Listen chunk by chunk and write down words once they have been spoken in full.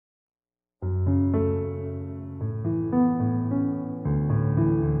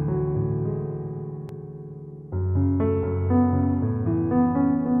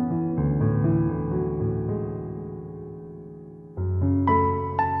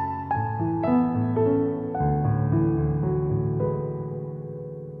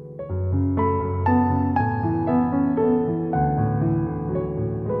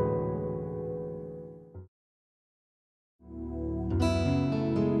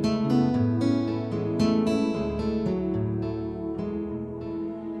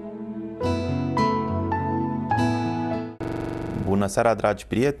Bună seara, dragi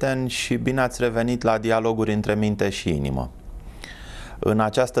prieteni, și bine ați revenit la Dialoguri Între Minte și Inimă. În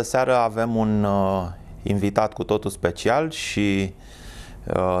această seară avem un invitat cu totul special și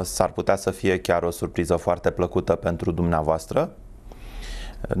s-ar putea să fie chiar o surpriză foarte plăcută pentru dumneavoastră.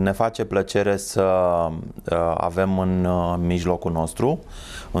 Ne face plăcere să avem în mijlocul nostru,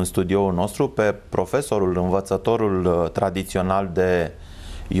 în studioul nostru, pe profesorul, învățătorul tradițional de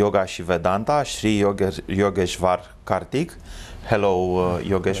yoga și Vedanta, Sri Yogeshwar Kartik. Hello,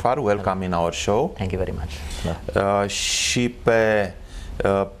 Yogeshwar, welcome in our show. Thank you very much. Și pe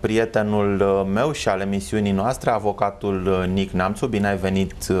prietenul meu și al emisiunii noastre, avocatul Nic Neamțu. Bine ai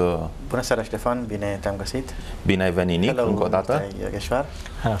venit! Bună seara, Ștefan, bine te-am găsit. Bine ai venit, Nic, Hello, încă o dată. Yogeshwar.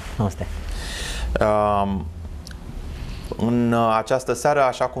 Hello, namaste. În această seară,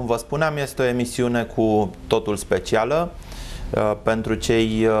 așa cum vă spuneam, este o emisiune cu totul specială. Pentru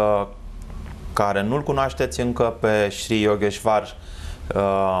cei care nu-l cunoașteți încă pe Sri Yogeshwar,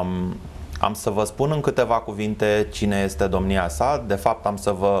 am să vă spun în câteva cuvinte cine este domnia sa. De fapt, am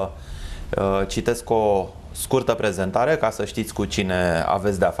să vă citesc o scurtă prezentare ca să știți cu cine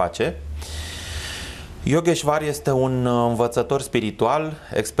aveți de-a face. Yogeshwar este un învățător spiritual,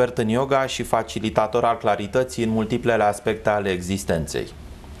 expert în yoga și facilitator al clarității în multiplele aspecte ale existenței.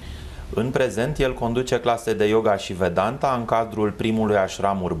 În prezent, el conduce clase de yoga și Vedanta în cadrul primului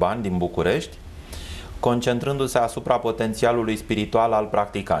ashram urban din București, concentrându-se asupra potențialului spiritual al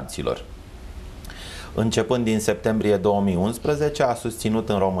practicanților. Începând din septembrie 2011, a susținut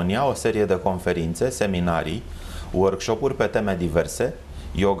în România o serie de conferințe, seminarii, workshop-uri pe teme diverse,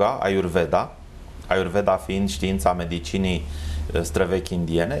 yoga, ayurveda, ayurveda fiind știința medicinii străvechi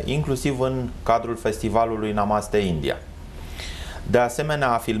indiene, inclusiv în cadrul festivalului Namaste India. De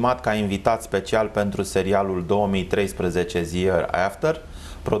asemenea, a filmat ca invitat special pentru serialul 2013 The Year After,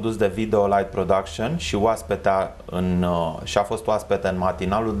 produs de Video Light Production și a fost oaspete în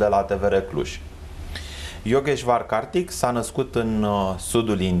matinalul de la TVR Cluj. Yogeshwar Kartik s-a născut în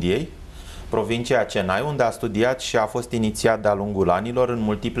sudul Indiei, provincia Chennai, unde a studiat și a fost inițiat de-a lungul anilor în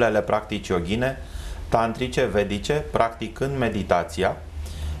multiplele practici yoghine, tantrice, vedice, practicând meditația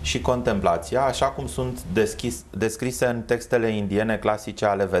și contemplația, așa cum sunt descrise în textele indiene clasice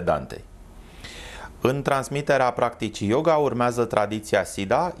ale Vedantei. În transmiterea practicii yoga urmează tradiția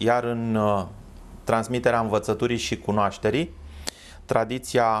Siddha, iar în transmiterea învățăturii și cunoașterii,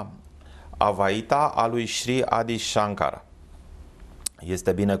 tradiția Avaita a lui Sri Adi Shankara.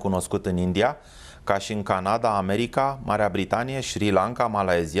 Este bine cunoscut în India, ca și în Canada, America, Marea Britanie, Sri Lanka,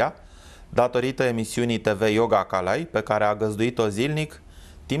 Malaezia, datorită emisiunii TV Yoga Kalai, pe care a găzduit-o zilnic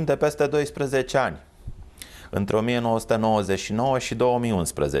timp de peste 12 ani, între 1999 și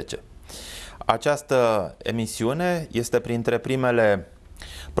 2011. Această emisiune este printre primele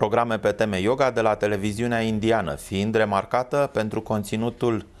programe pe teme yoga de la televiziunea indiană, fiind remarcată pentru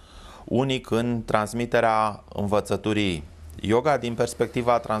conținutul unic în transmiterea învățăturii yoga din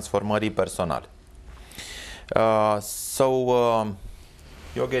perspectiva transformării personale.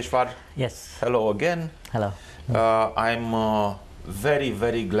 Yogeshwar, Yes. hello again. Hello. I'm very,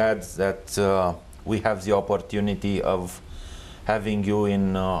 very glad that we have the opportunity of having you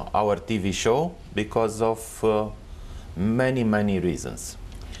in our TV show because of many, many reasons.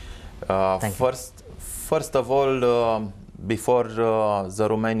 First of all, before the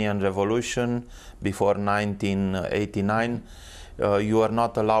Romanian Revolution, before 1989, you were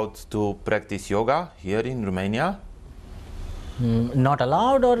not allowed to practice yoga here in Romania. Not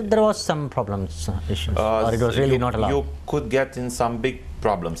allowed, or there was some problems, issues, or it was really not allowed? You could get in some big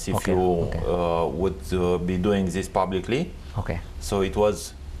problems if you would be doing this publicly. Okay. So it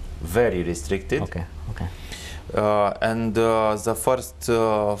was very restricted. Okay. Okay. And the first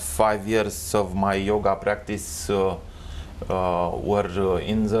 5 years of my yoga practice were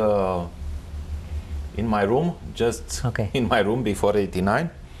in my room, just in my room before 89.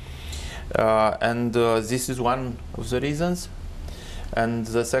 And this is one of the reasons. And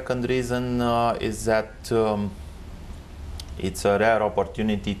the second reason is that it's a rare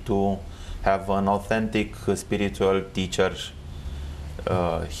opportunity to have an authentic spiritual teacher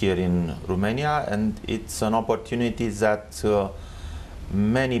here in Romania, and it's an opportunity that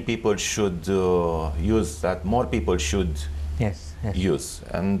many people should use, that more people should use.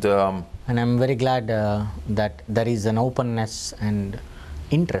 And I'm very glad that there is an openness and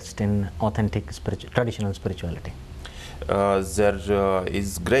interest in authentic traditional spirituality. There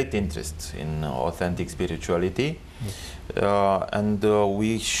is great interest in authentic spirituality, and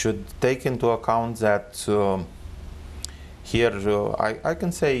we should take into account that here, I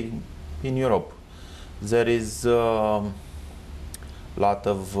can say in Europe, there is a lot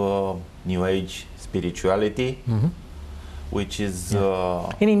of New Age spirituality, which is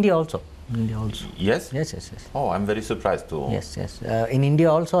in India also. India also. Yes? Yes, yes, yes. Oh, I'm very surprised too. Yes, yes. In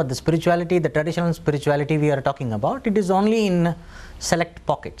India also, the spirituality, the traditional spirituality we are talking about, it is only in select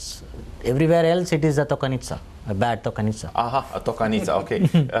pockets. Everywhere else it is a tokanitsa, a bad tokanitsa. Aha, a tokanitsa, okay.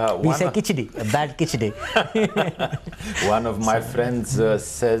 We say kichdi, a bad kichdi. One of my friends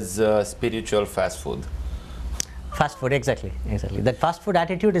says spiritual fast food. Fast food, exactly, exactly. That fast food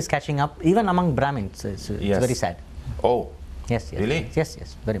attitude is catching up even among Brahmins. It's very sad. Oh, yes, yes, really? Yes,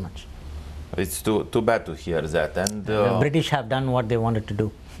 yes, very much. It's too bad to hear that. And the British have done what they wanted to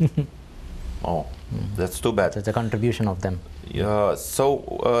do. Oh, that's too bad. It's a contribution of them.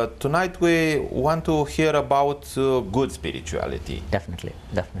 So tonight we want to hear about good spirituality. Definitely,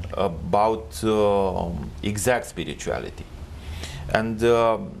 definitely. About exact spirituality. And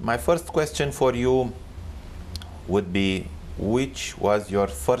my first question for you would be, which was your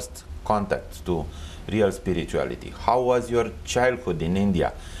first contact to real spirituality? How was your childhood in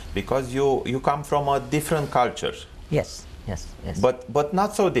India? Because you come from a different culture. Yes, yes, yes. But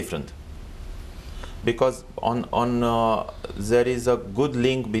not so different. Because there is a good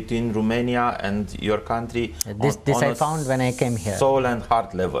link between Romania and your country. This I found when I came here. Soul and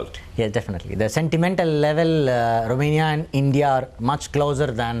heart level. Yes, definitely. The sentimental level, Romania and India are much closer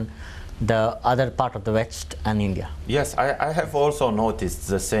than the other part of the West and India. Yes, I have also noticed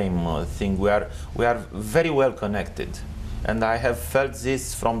the same thing. We are very well connected. And I have felt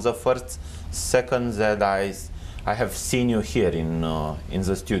this from the first seconds that I have seen you here in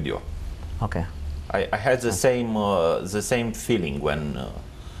the studio. Okay. I had the same feeling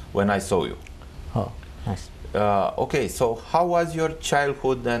when I saw you. Oh, nice. Okay, so how was your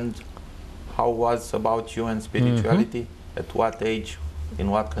childhood and how was about you and spirituality? At what age? In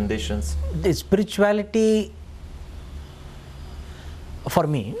what conditions? The spirituality, for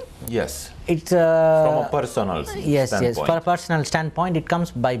me, yes, it's from a personal standpoint. Yes, for a personal standpoint, it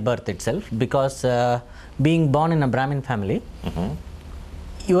comes by birth itself, because being born in a Brahmin family,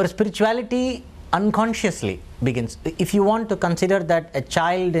 your spirituality unconsciously begins. If you want to consider that a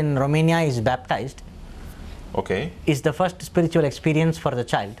child in Romania is baptized, okay, is the first spiritual experience for the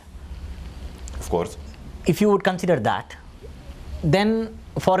child. Of course. If you would consider that, then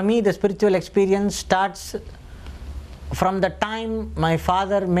for me the spiritual experience starts from the time my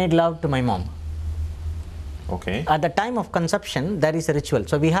father made love to my mom. Okay. At the time of conception, there is a ritual.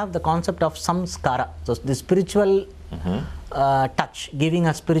 So we have the concept of samskara. So the spiritual touch, giving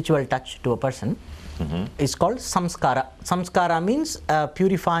a spiritual touch to a person, is called samskara. Samskara means a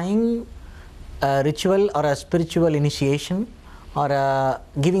purifying ritual or a spiritual initiation, or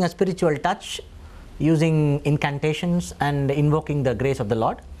giving a spiritual touch using incantations and invoking the grace of the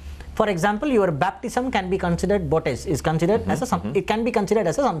Lord. For example, your baptism can be considered, botes is considered as a it can be considered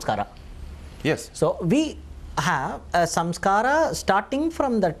as a samskara. Yes. So we have a samskara starting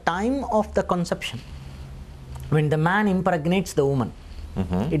from the time of the conception, when the man impregnates the woman.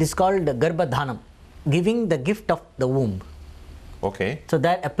 It is called garbhadhanam, giving the gift of the womb. Okay. So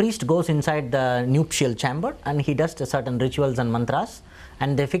that a priest goes inside the nuptial chamber and he does certain rituals and mantras,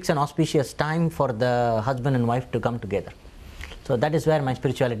 and they fix an auspicious time for the husband and wife to come together. So that is where my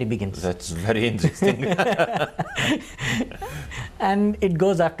spirituality begins. That's very interesting. And it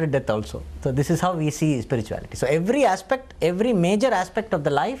goes after death also. So this is how we see spirituality. So every aspect, every major aspect of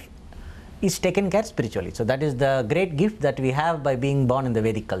the life is taken care spiritually. So that is the great gift that we have by being born in the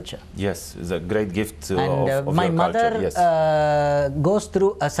Vedic culture. Yes, it's a great gift and of my your mother culture. Yes. Goes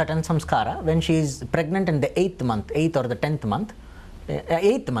through a certain samskara when she is pregnant in the 8th month, 8th or the 10th month.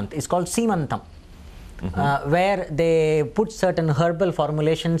 8th month is called simantam, where they put certain herbal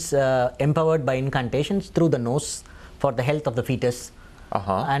formulations empowered by incantations through the nose for the health of the fetus,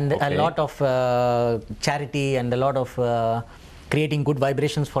 and a lot of charity and a lot of creating good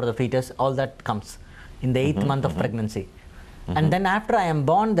vibrations for the fetus. All that comes in the 8th month of pregnancy. And then after I am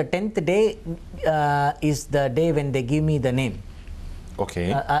born, the 10th day is the day when they give me the name.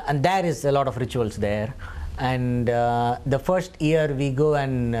 Okay. And there is a lot of rituals there. And the first year we go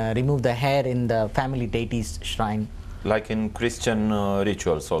and remove the hair in the family deity's shrine. Like in Christian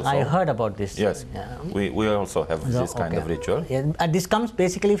rituals also. I heard about this. Yes, we also have this kind of ritual. Yeah, and this comes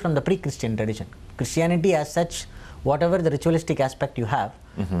basically from the pre-Christian tradition. Christianity as such, whatever the ritualistic aspect you have,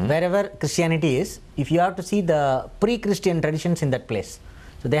 wherever Christianity is, if you have to see the pre-Christian traditions in that place.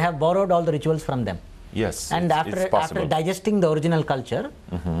 So they have borrowed all the rituals from them. Yes, and after digesting the original culture,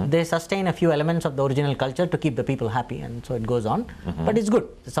 they sustain a few elements of the original culture to keep the people happy, and so it goes on. But it's good.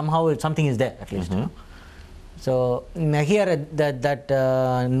 Somehow something is there, at least. You know? So here that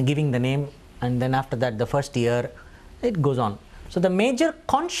giving the name, and then after that the first year, it goes on. So the major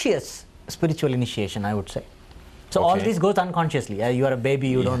conscious spiritual initiation, I would say, So all this goes unconsciously. You are a baby,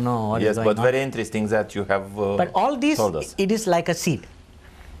 you don't know what is going on. Yes, but very interesting that you have But all this, told us. it is like a seed.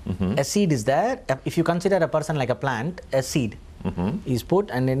 A seed is there. If you consider a person like a plant, a seed is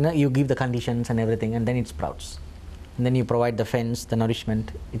put, and then you give the conditions and everything, and then it sprouts. And then you provide the fence, the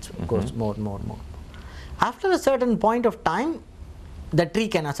nourishment, it goes more. After a certain point of time, the tree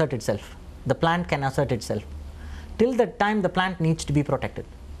can assert itself. The plant can assert itself. Till the time the plant needs to be protected.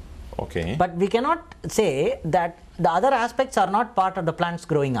 Okay. But we cannot say that the other aspects are not part of the plant's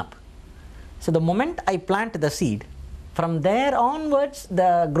growing up. So the moment I plant the seed, from there onwards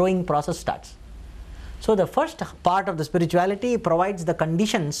the growing process starts. So the first part of the spirituality provides the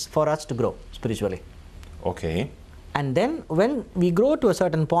conditions for us to grow spiritually. Okay. And then when we grow to a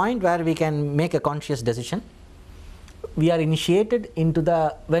certain point where we can make a conscious decision, we are initiated into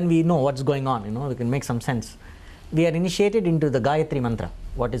the, when we know what's going on, we can make some sense. We are initiated into the Gayatri mantra,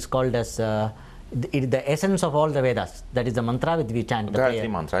 what is called as the essence of all the Vedas. That is the mantra which we chant. Gayatri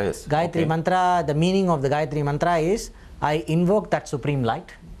mantra, yes. Gayatri mantra, the meaning of the Gayatri mantra is, I invoke that supreme light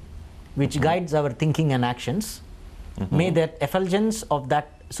which guides our thinking and actions. May that effulgence of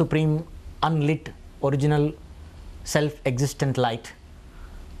that supreme unlit original self-existent light,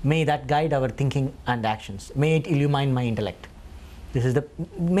 may that guide our thinking and actions. May it illumine my intellect.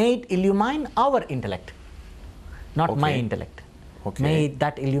 May it illumine our intellect, not my intellect. Okay. May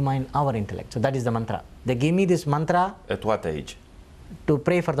that illumine our intellect. So that is the mantra. They gave me this mantra. At what age? To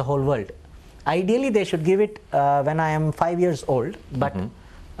pray for the whole world. Ideally they should give it when I am 5 years old, but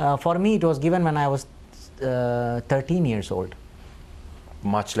for me it was given when I was 13 years old.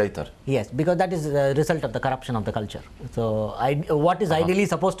 Much later. Yes, because that is the result of the corruption of the culture. So what is ideally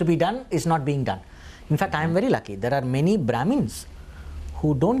supposed to be done is not being done. In fact, I am very lucky. There are many Brahmins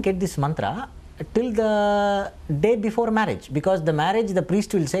who don't get this mantra till the day before marriage, because the marriage, the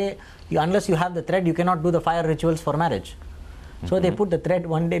priest will say, unless you have the thread, you cannot do the fire rituals for marriage. So they put the thread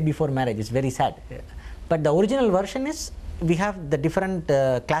one day before marriage. It's very sad. But the original version is, we have the different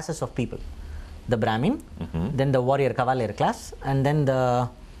classes of people. The Brahmin, then the warrior cavalier class, and then the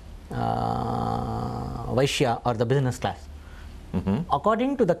Vaishya or the business class.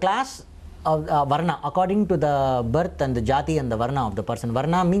 According to the class of Varna, according to the birth and the Jati and the Varna of the person.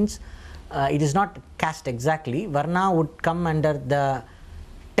 Varna means it is not caste exactly. Varna would come under the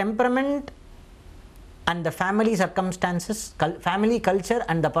temperament and the family circumstances, family culture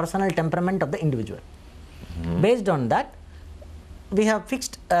and the personal temperament of the individual. Based on that, we have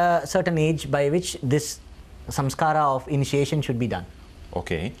fixed a certain age by which this samskara of initiation should be done.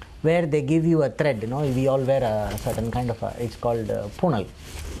 Okay. Where they give you a thread, we all wear a certain kind of it's called punal.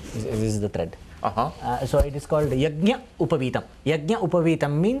 This is the thread. So it is called yajna upavitam. Yajna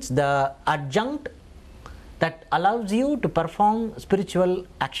upavitam means the adjunct that allows you to perform spiritual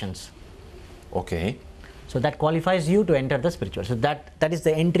actions. Okay. So that qualifies you to enter the spiritual. So that is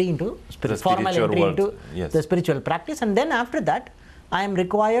the entry into formal entry world. into the spiritual practice. And then after that, I am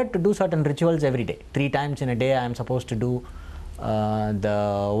required to do certain rituals every day. 3 times in a day I am supposed to do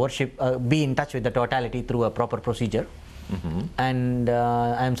the worship, be in touch with the totality through a proper procedure. And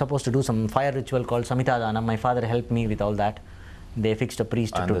I am supposed to do some fire ritual called Samitadana. My father helped me with all that. They fixed a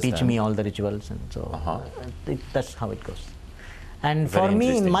priest to teach me all the rituals, and so that's how it goes. And Very for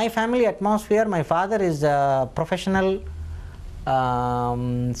me, in my family atmosphere, my father is a professional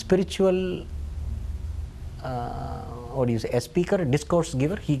spiritual what do you say, a speaker, discourse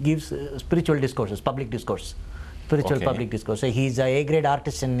giver. He gives spiritual discourses, public discourse, spiritual public discourse. So he's a A-grade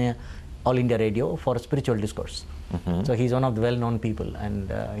artist in All India Radio for spiritual discourse. So he's one of the well-known people,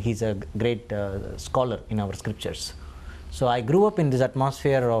 and he's a great scholar in our scriptures. So I grew up in this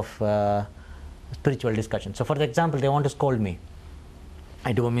atmosphere of spiritual discussion. So for example, they want to scold me.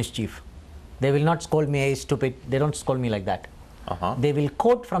 I do a mischief. They will not scold me, hey, stupid. They don't scold me like that. They will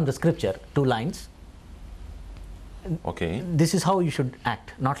quote from the scripture 2 lines. Okay. This is how you should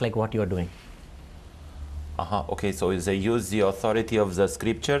act, not like what you are doing. Okay, so they use the authority of the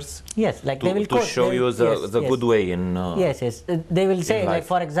scriptures. Yes, like they will to show you the good way in. Yes. They will say, like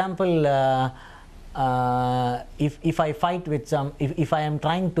for example, if I fight with some, if I am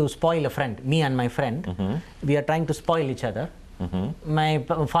trying to spoil a friend, me and my friend, we are trying to spoil each other. My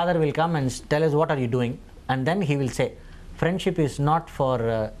father will come and tell us, what are you doing? And then he will say, friendship is not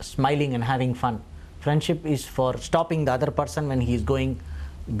for smiling and having fun. Friendship is for stopping the other person when he is going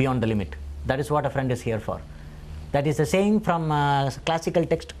beyond the limit. That is what a friend is here for. That is a saying from a classical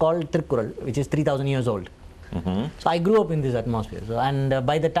text called Tirukkural, which is 3000 years old. So I grew up in this atmosphere. So, and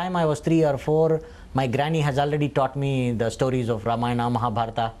by the time I was 3 or 4, my granny has already taught me the stories of Ramayana,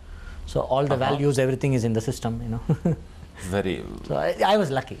 Mahabharata. So all the values, everything is in the system, Very. So I was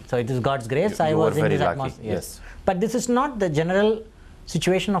lucky. So it is God's grace. You I were was in very this lucky, atmosphere. yes. But this is not the general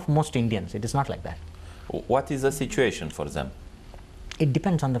situation of most Indians. It is not like that. What is the situation for them? It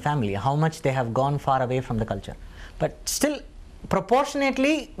depends on the family, how much they have gone far away from the culture. But still,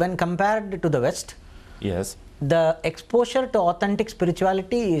 proportionately, when compared to the West, Yes. the exposure to authentic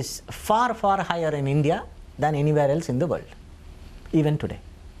spirituality is far, far higher in India than anywhere else in the world, even today.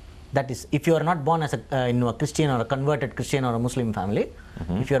 That is, if you are not born as in a Christian or a converted Christian or a Muslim family,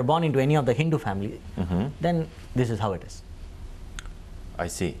 if you are born into any of the Hindu family, then this is how it is. I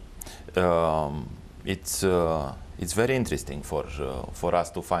see. It's very interesting for us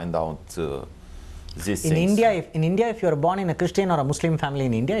to find out these In things. India, if you are born in a Christian or a Muslim family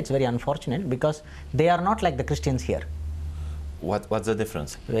in India, it's very unfortunate because they are not like the Christians here. What's the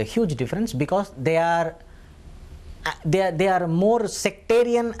difference? A huge difference because they are more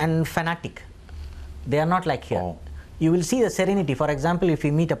sectarian and fanatic. They are not like here. Oh. You will see the serenity. For example, if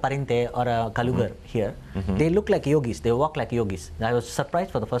you meet a Parinte or a Kalugar here, they look like yogis, they walk like yogis. I was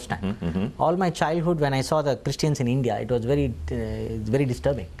surprised for the first time. All my childhood, when I saw the Christians in India, it was very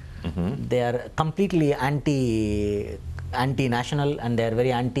disturbing. They are completely anti-national and they are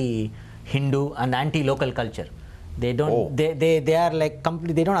very anti-Hindu and anti-local culture. They don't. They are like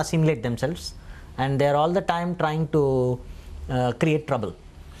completely. They don't assimilate themselves, and they are all the time trying to create trouble.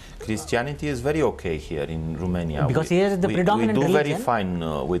 Christianity is very okay here in Romania. Because here is the predominant religion. We do religion. very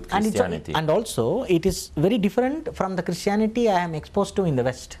fine with Christianity. And also, it is very different from the Christianity I am exposed to in the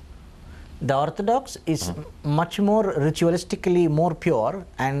West. The Orthodox is much more ritualistically more pure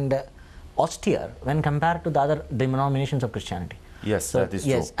and austere when compared to the other denominations of Christianity. Yes, So, that is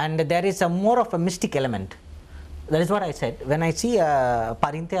yes, true. and there is a more of a mystic element. That is what I said. When I see a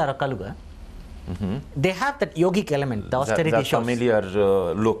Parinte or a Kaluga, they have that yogic element, the austerity that shows. familiar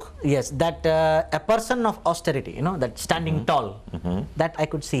look. Yes, that a person of austerity, you know, that standing tall, that I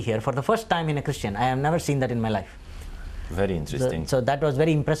could see here for the first time in a Christian. I have never seen that in my life. Very interesting. So that was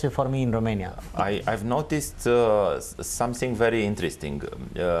very impressive for me in Romania. I've noticed something very interesting.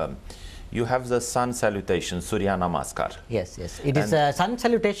 You have the sun salutation, Surya Namaskar. Yes, yes. It is sun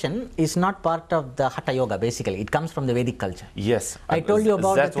salutation is not part of the Hatha Yoga basically. It comes from the Vedic culture. Yes. I told you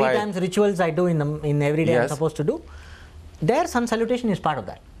about the 3 times rituals I do in every day I'm Yes. supposed to do. Their sun salutation is part of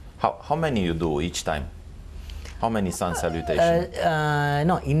that. How many you do each time? How many sun salutations?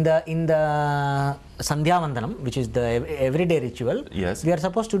 No, in the Sandhya Vandanam, which is the everyday ritual, Yes. we are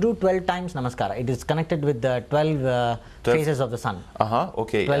supposed to do 12 times Namaskara. It is connected with the 12 phases of the sun.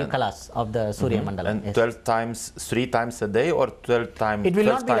 Okay. 12 kalas of the Surya Mandala. And Yes. 12 times, 3 times a day or 12 times? It will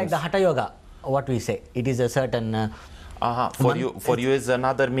not be like the Hatha Yoga, what we say. It is a certain... For you is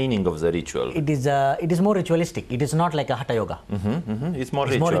another meaning of the ritual. It is more ritualistic. It is not like a Hatha Yoga. It's more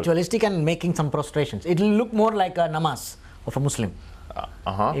It's more ritualistic and making some prostrations. It will look more like a namaz of a Muslim.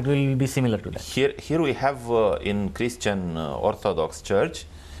 It will be similar to that. Here we have in Christian Orthodox Church,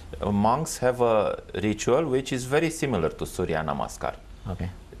 monks have a ritual which is very similar to Surya Namaskar. Okay.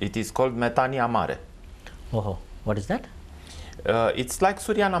 It is called Metania Mare. Oh, what is that? It's like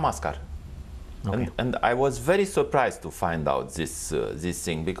Surya Namaskar. Okay. And I was very surprised to find out this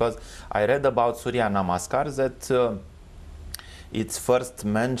thing, because I read about Surya Namaskar that it's first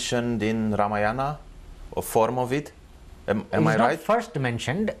mentioned in Ramayana, a form of it. Am I right? It is not first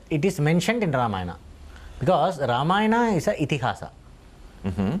mentioned, it is mentioned in Ramayana. Because Ramayana is a itihasa.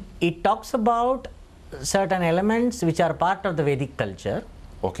 It talks about certain elements which are part of the Vedic culture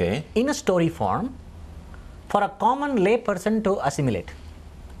Okay. in a story form for a common lay person to assimilate.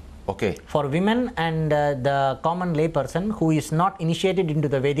 Okay. For women and the common lay person who is not initiated into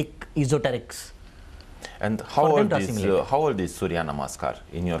the Vedic esoterics. And For them to assimilate. how old is Surya Namaskar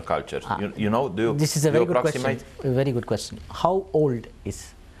in your culture? You know, do you This is a do you very good question. approximate? A very good question. How old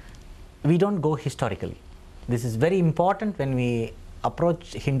is? We don't go historically. This is very important when we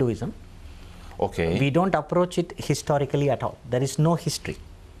approach Hinduism. Okay. We don't approach it historically at all. There is no history.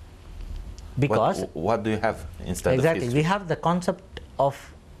 Because what do you have instead exactly, of history? we have the concept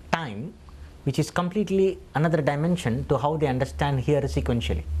of time, which is completely another dimension to how they understand here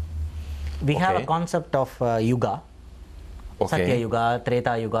sequentially. We have a concept of Yuga, Satya Yuga,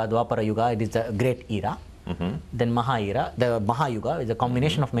 Treta Yuga, Dwapara Yuga. It is a great era. Then Maha era. The Maha Yuga is a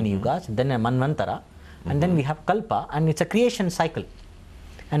combination of many yugas. Then a Manvantara, and then we have Kalpa, and it's a creation cycle.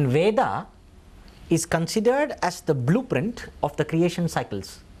 And Veda is considered as the blueprint of the creation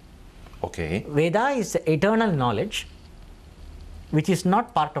cycles. Okay. Veda is eternal knowledge, which is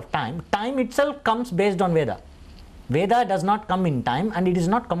not part of time. Time itself comes based on Veda. Veda does not come in time, and it is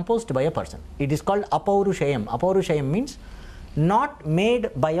not composed by a person. It is called apaurushayam. Apaurushayam means not made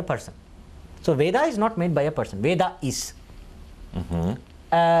by a person. So Veda is not made by a person. Veda is.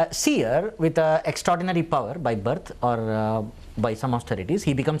 A seer with extraordinary power by birth or by some austerities,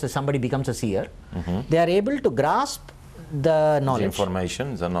 somebody becomes a seer. They are able to grasp the knowledge, the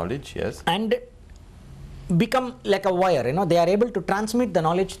information, the knowledge, yes, and become like a wire. They are able to transmit the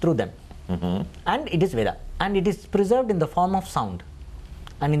knowledge through them. And it is Veda, and it is preserved in the form of sound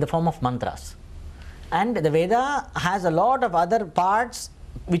and in the form of mantras. And the Veda has a lot of other parts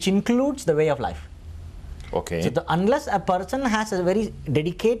which includes the way of life. Okay. So unless a person has a very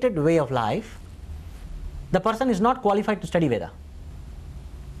dedicated way of life, the person is not qualified to study Veda.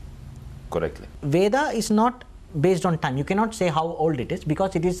 Correctly. Veda is not based on time. You cannot say how old it is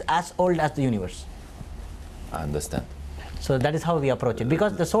because it is as old as the universe. I understand. So that is how we approach it.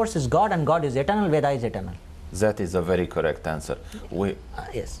 Because the source is God and God is eternal, Veda is eternal. That is a very correct answer.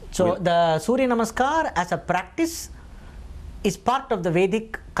 Yes. So the Surya Namaskar as a practice is part of the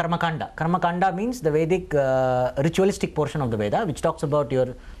Vedic Karmakanda. Karmakanda means the Vedic ritualistic portion of the Veda, which talks about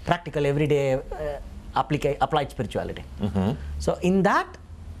your practical everyday applied spirituality. So in that,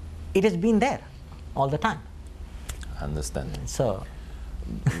 it has been there all the time. I understand. So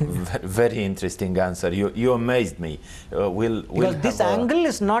very interesting answer. You amazed me. Because this angle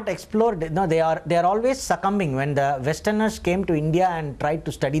is not explored. No, they are always succumbing. When the Westerners came to India and tried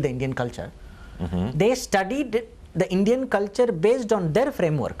to study the Indian culture, they studied the Indian culture based on their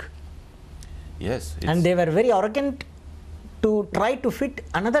framework. Yes. And they were very arrogant to try to fit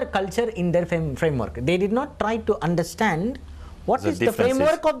another culture in their framework. They did not try to understand what is the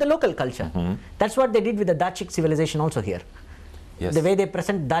framework of the local culture. That's what they did with the Dacic civilization also here. Yes. The way they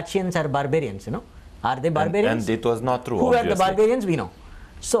present Dacians are barbarians, Are they barbarians? And it was not true. Who are the barbarians? We know.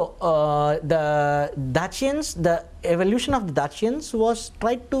 So the Dacians, the evolution of the Dacians was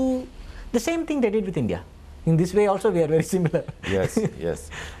tried to, the same thing they did with India. In this way also we are very similar. Yes, yes.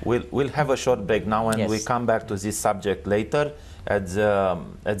 We'll have a short break now, and we come back to this subject later at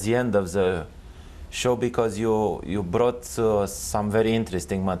the end of the show, because you brought some very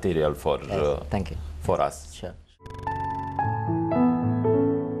interesting material for thank you. For us. Sure.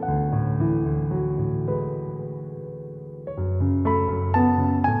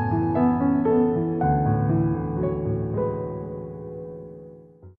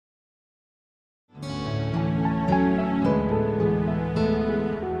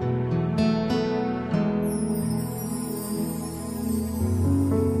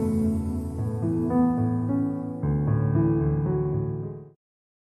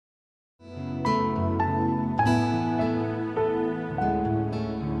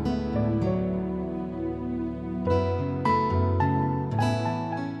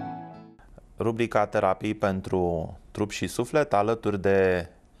 Rubrica Terapii pentru trup și suflet, alături de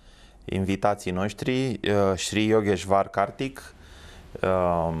invitații noștri, Sri Yogeshwar Kartik,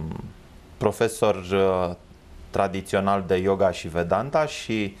 profesor tradițional de yoga și Vedanta,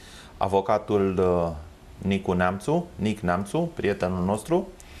 și avocatul Nic Neamțu, prietenul nostru.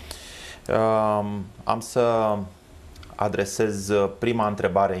 Am să adresez prima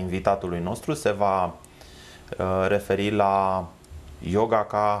întrebare invitatului nostru, se va referi la yoga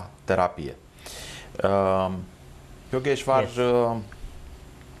ca terapie. Yogeshwar, Yes.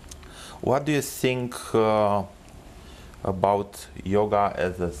 What do you think about yoga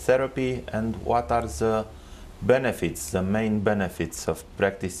as a therapy, and what are the benefits, the main benefits of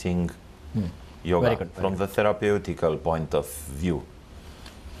practicing yoga Very good, from the therapeutical point of view?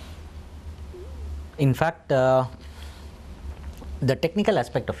 In fact, the technical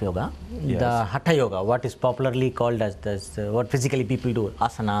aspect of yoga, Yes. the Hatha yoga, what is popularly called as what physically people do,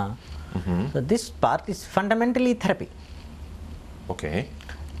 asana. So this part is fundamentally therapy. Okay.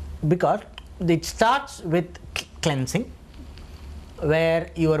 Because it starts with cleansing, where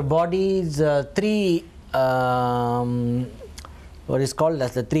your body's three, what is called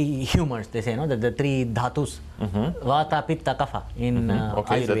as the three humors, they say, the three dhatus, vata, pitta, kapha in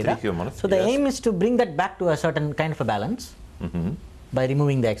Okay, the Ayurveda. three humors, So the yes. aim is to bring that back to a certain kind of a balance by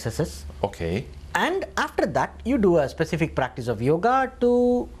removing the excesses. Okay. And after that, you do a specific practice of yoga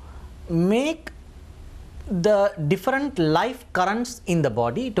to make the different life currents in the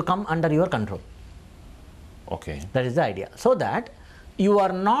body to come under your control. Okay. That is the idea. So that you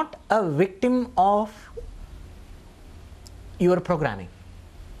are not a victim of your programming.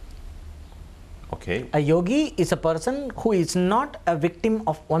 Okay. A yogi is a person who is not a victim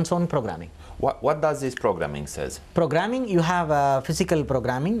of one's own programming. What does this programming says? Programming, you have a physical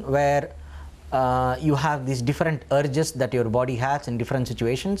programming where you have these different urges that your body has in different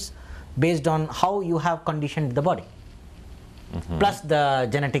situations based on how you have conditioned the body. plus the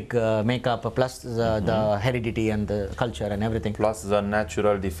genetic makeup, plus the heredity and the culture and everything. Plus the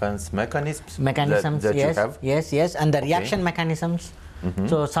natural defense mechanisms that yes, you have. yes, and the reaction mechanisms.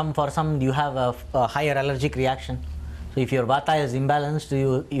 So for some you have a higher allergic reaction. So if your vata is imbalanced,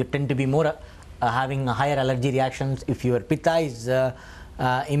 you tend to be more having higher allergy reactions. If your pitta is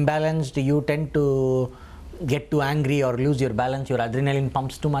imbalanced, you tend to get too angry or lose your balance. Your adrenaline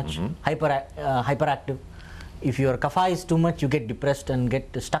pumps too much, hyperactive. If your kapha is too much, you get depressed and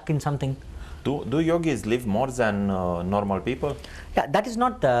get stuck in something. Do yogis live more than normal people? Yeah, that is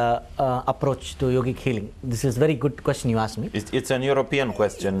not the approach to yogic healing. This is a very good question you asked me. It's an European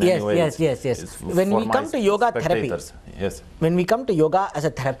question. Yes, anyway. yes. When we come to yoga therapy, when we come to yoga as a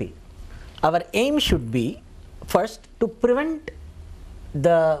therapy, our aim should be first to prevent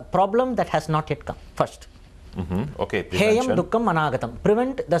the problem that has not yet come. First. Okay. Heyam dukkam anagatam.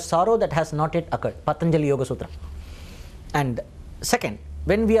 Prevent the sorrow that has not yet occurred. Patanjali Yoga Sutra. And second,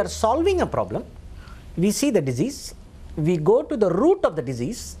 when we are solving a problem, we see the disease, we go to the root of the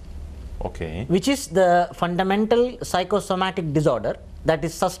disease, which is the fundamental psychosomatic disorder that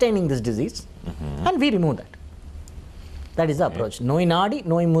is sustaining this disease, and we remove that. That is the approach. Noi nadi,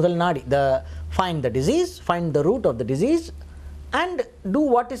 noi mudal nadi. Find the disease, find the root of the disease, and do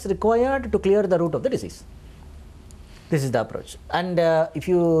what is required to clear the root of the disease. This is the approach. And if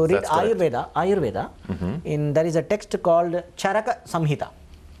you read Ayurveda, there is a text called Charaka Samhita.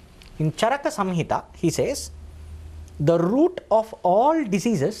 In Charaka Samhita, he says, the root of all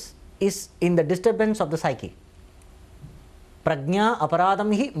diseases is in the disturbance of the psyche. Prajna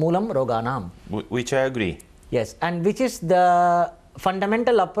aparadam hi moolam roganam. Which I agree. Yes, and which is the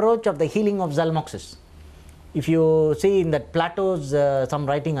fundamental approach of the healing of Zalmoxis. If you see in that Plato's some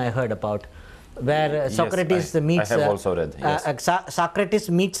writing I heard about, where Socrates meets I have also read, yes. Socrates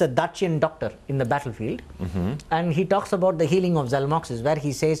meets a Dacian doctor in the battlefield, and he talks about the healing of Zalmoxis, where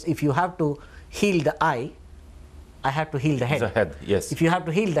he says, if you have to heal the eye, I have to heal the head. The head, yes. If you have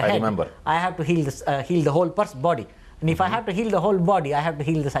to heal the head, I have to heal the whole body. And if I have to heal the whole body, I have to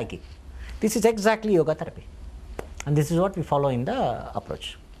heal the psyche. This is exactly yoga therapy. And this is what we follow in the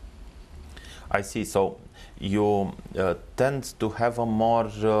approach. I see. So you tend to have a more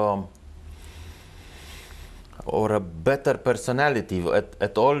or a better personality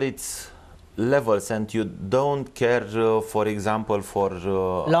at all its levels, and you don't care, for example, for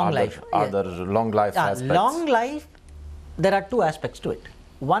other long life aspects. Long life, there are two aspects to it.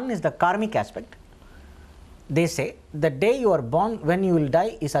 One is the karmic aspect. They say the day you are born, when you will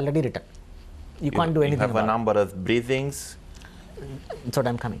die is already written. You can't do anything about it. You have a number of breathings. That's what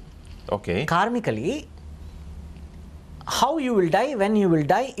I'm coming. Okay. Karmically, how you will die, when you will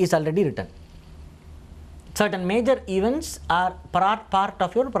die is already written. Certain major events are part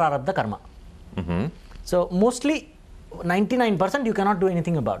of your prarabdha karma. So mostly 99% you cannot do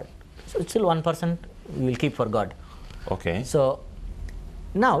anything about it. So it's still 1% you will keep for God. Okay. So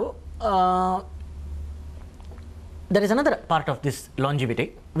now there is another part of this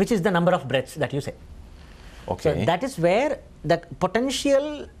longevity, which is the number of breaths that you say. Okay. So that is where the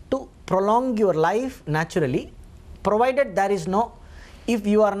potential to prolong your life naturally, provided there is no, if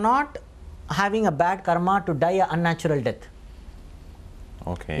you are not having a bad karma to die an unnatural death.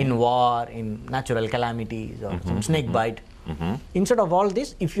 Okay. In war, in natural calamities, or some snake bite. Instead of all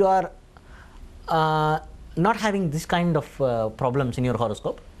this, if you are not having this kind of problems in your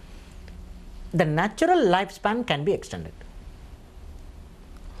horoscope, the natural lifespan can be extended.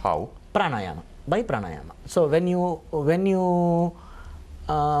 How? Pranayama, by pranayama. So when you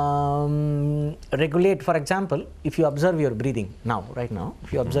regulate, for example, if you observe your breathing right now,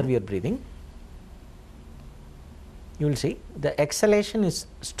 if you observe your breathing, you will see the exhalation is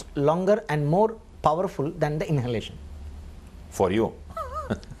longer and more powerful than the inhalation. For you?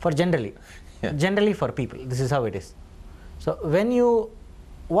 For generally. Yeah. Generally for people, this is how it is. So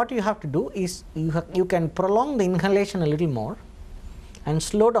what you have to do is you can prolong the inhalation a little more and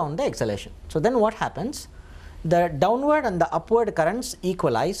slow down the exhalation. So then what happens? The downward and the upward currents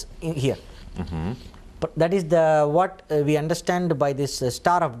equalize here. But that is what we understand by this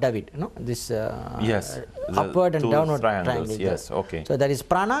Star of David, this upward and downward triangles. Yes, okay. So there is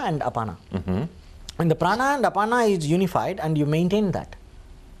prana and apana. And the prana and apana is unified, and you maintain that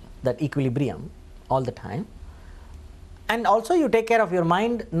equilibrium all the time. And also you take care of your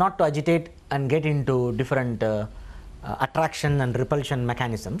mind not to agitate and get into different attraction and repulsion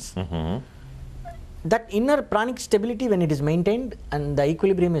mechanisms. That inner pranic stability, when it is maintained and the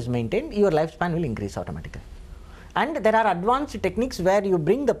equilibrium is maintained, your lifespan will increase automatically. And there are advanced techniques where you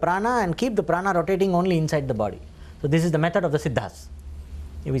bring the prana and keep the prana rotating only inside the body. So this is the method of the Siddhas,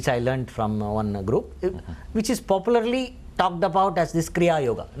 which I learned from one group, which is popularly talked about as this Kriya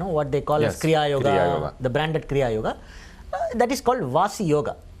Yoga, you know, what they call as Kriya Yoga, the branded Kriya Yoga. That is called Vasi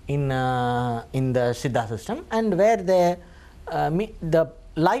Yoga in the Siddha system, and where the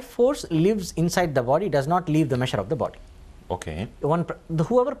life force lives inside the body, does not leave the measure of the body. Okay.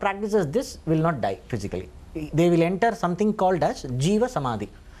 Whoever practices this will not die physically. They will enter something called as Jiva Samadhi,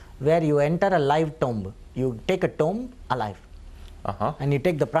 where you enter a live tomb. You take a tomb alive, and you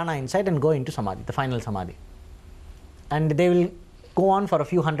take the prana inside and go into Samadhi, the final Samadhi. And they will go on for a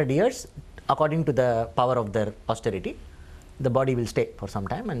few hundred years according to the power of their austerity. The body will stay for some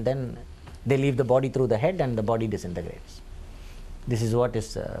time, and then they leave the body through the head and the body disintegrates. This is what is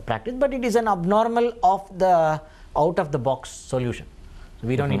practiced, but it is an abnormal out of the box solution. So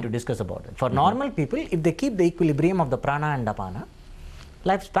we don't need to discuss about it. For normal people, if they keep the equilibrium of the prana and apana,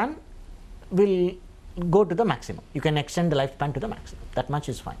 lifespan will go to the maximum. You can extend the lifespan to the maximum. That much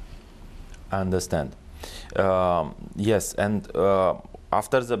is fine. I understand. Yes, and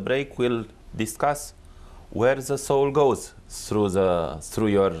after the break, we'll discuss where the soul goes through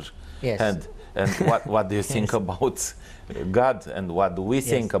your head, and what do you think about God, and what do we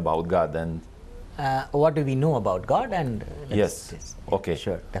think about God, and what do we know about God, and yes. Okay,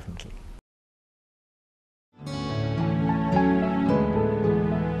 sure, definitely.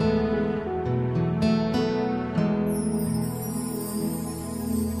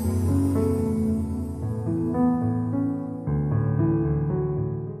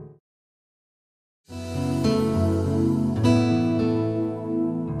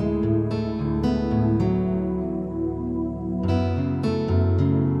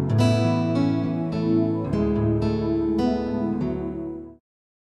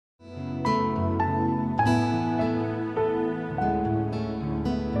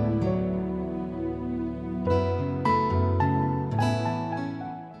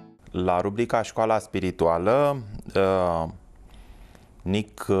 La rubrica Școala Spirituală,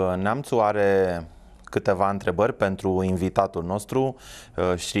 Nic Neamțu are câteva întrebări pentru invitatul nostru,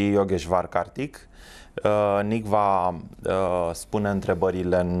 Shri Yogeshwar Kartik. Nic va spune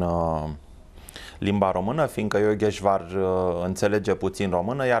întrebările în limba română, fiindcă Yogeshwar înțelege puțin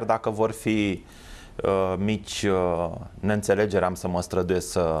română, iar dacă vor fi mici neînțelegeri, am să mă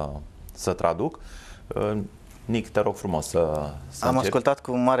străduiesc să traduc. Nic, te rog frumos să Am ascultat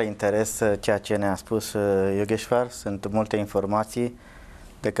cu mare interes ceea ce ne-a spus Yogeshwar. Sunt multe informații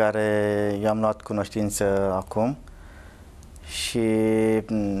de care eu am luat cunoștință acum și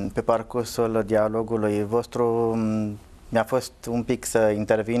pe parcursul dialogului vostru mi-a fost un pic să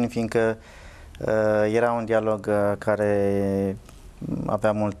intervin, fiindcă era un dialog care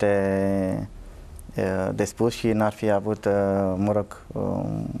avea multe de spus și n-ar fi avut, mă rog,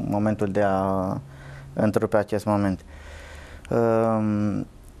 momentul de a întrupe acest moment.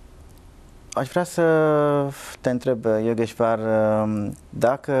 Aș vrea să te întreb, Yogeshwar,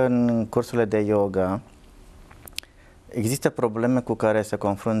 dacă în cursurile de yoga există probleme cu care se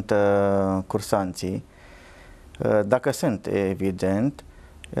confruntă cursanții, dacă sunt, evident,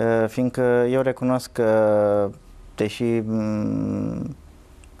 fiindcă eu recunosc că, deși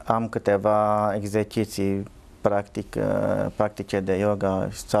am câteva exerciții practice de yoga,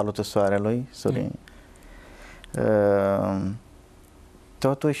 salutul soarelui, Suri,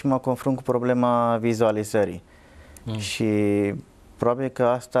 totuși mă confrunt cu problema vizualizării și probabil că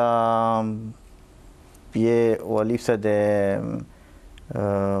asta e o lipsă de,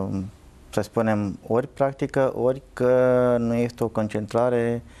 să spunem, ori practică, ori că nu este o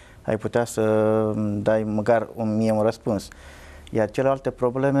concentrare, ai putea să dai măcar mie un răspuns. Iar celelalte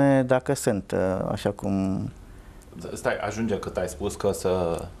probleme, dacă sunt, așa cum... Stai, ajunge cât ai spus că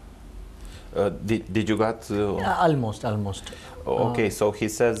să... Did you got... Almost. Okay, so he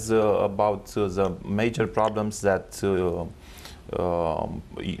says about the major problems that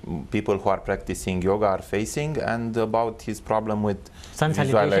people who are practicing yoga are facing, and about his problem with sun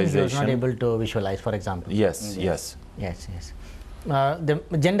salutation. He was not able to visualize, for example. Yes.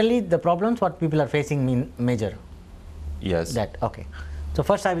 Generally, the problems what people are facing mean major. Yes. Okay. So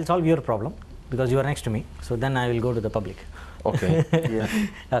first I will solve your problem, because you are next to me. So then I will go to the public. Okay.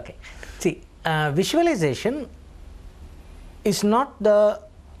 Okay. See, visualization is not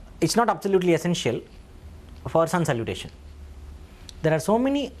absolutely essential for sun salutation. There are so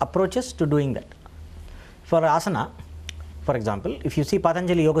many approaches to doing that. For asana, for example, if you see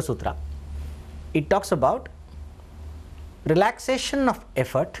Patanjali Yoga Sutra, it talks about relaxation of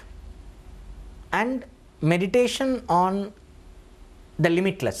effort and meditation on the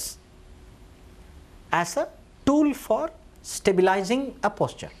limitless as a tool for stabilizing a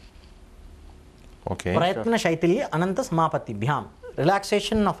posture. Okay. Prayatna Shaitilya Ananta Samapatti Bhyam.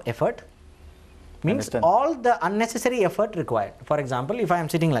 Relaxation of effort Means Understand. all the unnecessary effort required. For example, if I am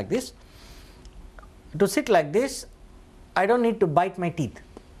sitting like this, to sit like this, I don't need to bite my teeth.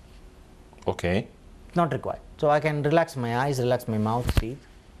 Okay. Not required. So I can relax my eyes, relax my mouth, teeth.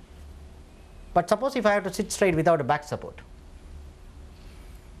 But suppose if I have to sit straight without a back support,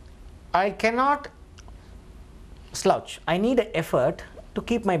 I cannot slouch. I need an effort to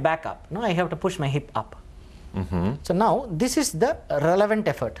keep my back up. No, I have to push my hip up. So now this is the relevant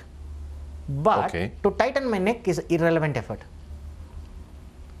effort. But to tighten my neck is irrelevant effort.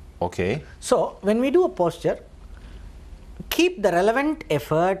 Okay. So when we do a posture, keep the relevant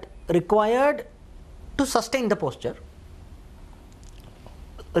effort required to sustain the posture.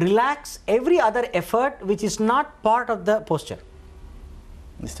 Relax every other effort which is not part of the posture.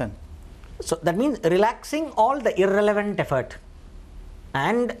 Understand? So that means relaxing all the irrelevant effort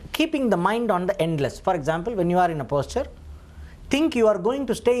and keeping the mind on the endless. For example, when you are in a posture, think you are going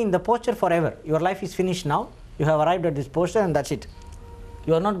to stay in the posture forever. Your life is finished now. You have arrived at this posture and that's it.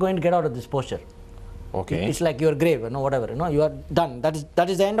 You are not going to get out of this posture. Okay. It's like your grave, whatever. You are done. That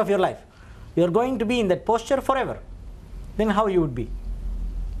is the end of your life. You are going to be in that posture forever. Then how you would be?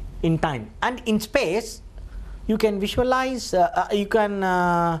 In time and in space, you can visualize.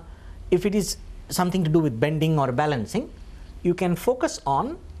 If it is something to do with bending or balancing, you can focus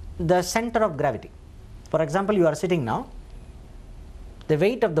on the center of gravity. For example, you are sitting now. The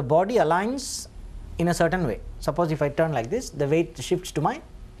weight of the body aligns in a certain way. Suppose if I turn like this, the weight shifts to my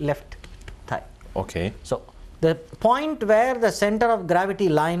left thigh. Okay. So the point where the center of gravity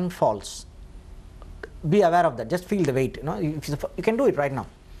line falls, be aware of that. Just feel the weight. You can do it right now.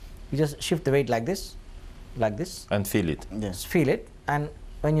 You just shift the weight like this, and feel it. Yes. Feel it, and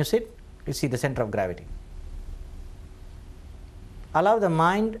when you sit, you see the center of gravity. Allow the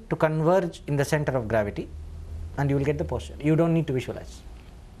mind to converge in the center of gravity, and you will get the posture. You don't need to visualize.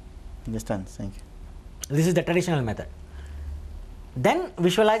 Understand. Thank you. This is the traditional method. Then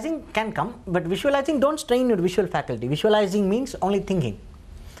visualizing can come, but visualizing don't strain your visual faculty. Visualizing means only thinking.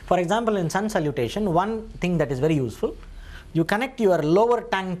 For example, in sun salutation, one thing that is very useful, you connect your lower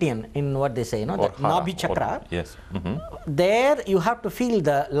tangtian in what they say, the Nabhi chakra. Yes. There you have to feel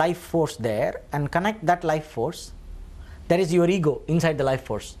the life force there and connect that life force. There is your ego inside the life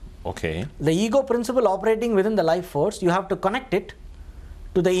force. Okay. The ego principle operating within the life force, you have to connect it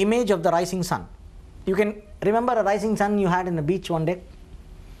to the image of the rising sun. You can remember a rising sun you had in the beach one day.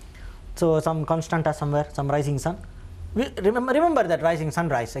 So some Constanta somewhere, some rising sun. Remember that rising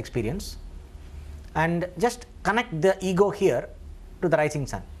sunrise experience and just connect the ego here to the rising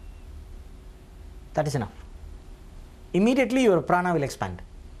sun. That is enough. Immediately your prana will expand.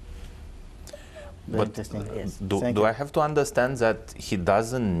 Very But interesting. Yes. do I have to understand that he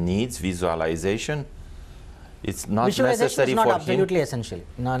doesn't need visualization? It's not Visualization necessary is not for absolutely him? essential.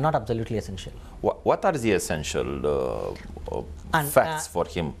 No, not absolutely essential. What are the essential facts for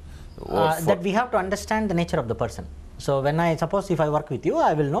him? That we have to understand the nature of the person. So when if I work with you,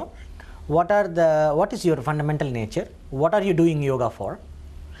 I will know what is your fundamental nature, what are you doing yoga for,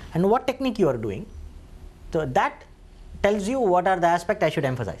 and what technique you are doing. So that tells you what are the aspects I should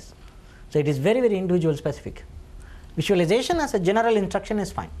emphasize. So it is very, very individual specific. Visualization as a general instruction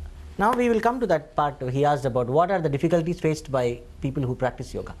is fine. Now we will come to that part. He asked about what are the difficulties faced by people who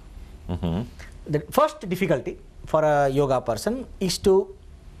practice yoga. The first difficulty for a yoga person is to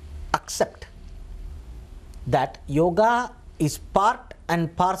accept that yoga is part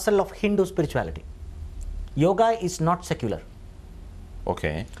and parcel of Hindu spirituality. Yoga is not secular.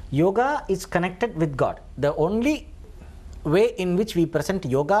 Okay. Yoga is connected with God. The only way in which we present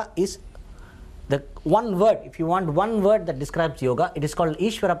yoga is the one word. If you want one word that describes yoga, it is called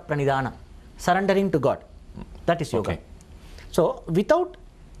Ishvara Pranidhana, surrendering to God. That is yoga. Okay. So without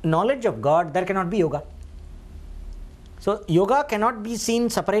knowledge of God, there cannot be yoga. So yoga cannot be seen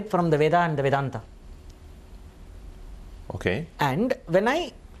separate from the Veda and the Vedanta. Okay. And when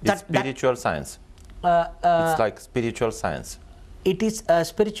It's spiritual science. It's like spiritual science. It is a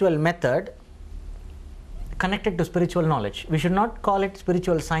spiritual method connected to spiritual knowledge. We should not call it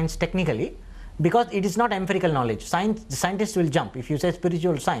spiritual science technically, because it is not empirical knowledge. The scientists will jump. If you say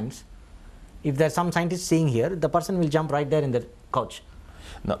spiritual science, if there's some scientist seeing here, the person will jump right there in the couch.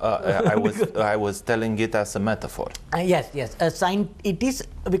 No, I was telling it as a metaphor. Yes. It is,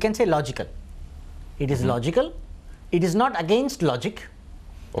 we can say, logical. It is logical. It is not against logic.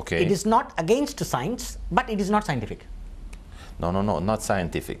 Okay. It is not against science, but it is not scientific. No, not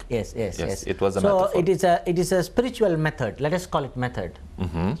scientific. Yes. It was a metaphor. So it is a spiritual method. Let us call it method.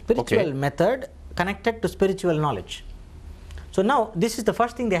 Spiritual method connected to spiritual knowledge. So now this is the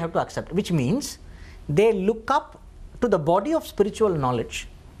first thing they have to accept, which means they look up to the body of spiritual knowledge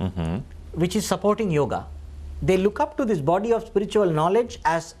which is supporting yoga, they look up to this body of spiritual knowledge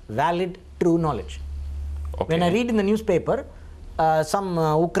as valid, true knowledge. Okay. When I read in the newspaper, some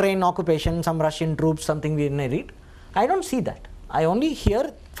Ukraine occupation, some Russian troops, something when I read, I don't see that. I only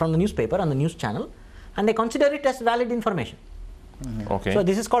hear from the newspaper on the news channel, and I consider it as valid information. Okay. So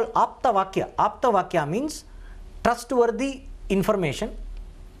this is called apta vakya. Apta vakya means trustworthy information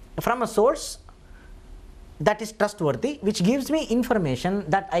from a source that is trustworthy, which gives me information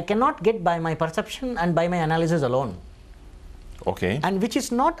that I cannot get by my perception and by my analysis alone. Okay. And which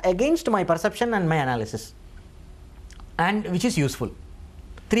is not against my perception and my analysis, and which is useful.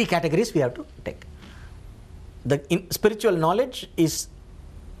 3 categories we have to take. The spiritual knowledge is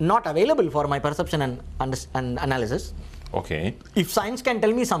not available for my perception and analysis. Okay. If science can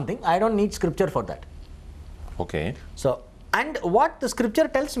tell me something, I don't need scripture for that. Okay. So, and what the scripture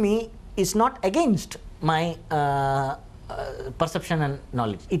tells me is not against my perception and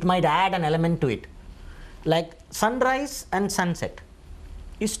knowledge. It might add an element to it. Like sunrise and sunset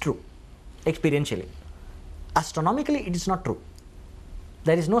is true experientially. Astronomically, it is not true.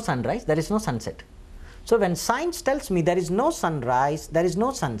 There is no sunrise, there is no sunset. So when science tells me there is no sunrise, there is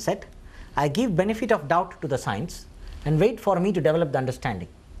no sunset, I give benefit of doubt to the science and wait for me to develop the understanding.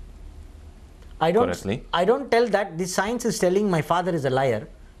 I don't tell that the science is telling my father is a liar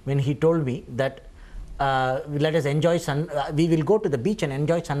when he told me that let us enjoy we will go to the beach and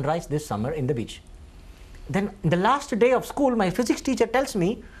enjoy sunrise this summer in the beach. Then the last day of school, my physics teacher tells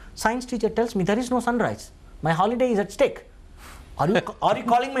me, science teacher tells me there is no sunrise. My holiday is at stake. Are you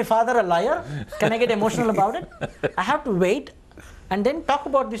calling my father a liar? Can I get emotional about it? I have to wait and then talk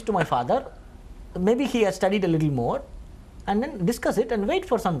about this to my father. Maybe he has studied a little more, and then discuss it and wait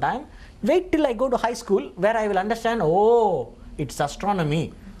for some time. Wait till I go to high school where I will understand, oh, it's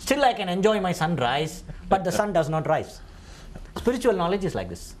astronomy. Still I can enjoy my sunrise, but the sun does not rise. Spiritual knowledge is like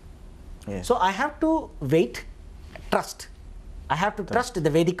this. Yes. So I have to wait, trust. I have to trust the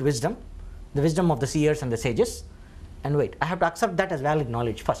Vedic wisdom, the wisdom of the seers and the sages, and wait. I have to accept that as valid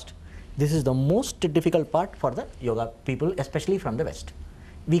knowledge first. This is the most difficult part for the yoga people, especially from the West.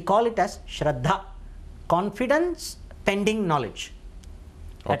 We call it as Shraddha, confidence pending knowledge.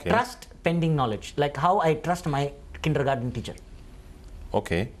 Okay. A trust pending knowledge, like how I trust my kindergarten teacher.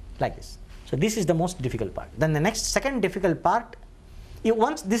 Okay. Like this. So this is the most difficult part. Then the second difficult part,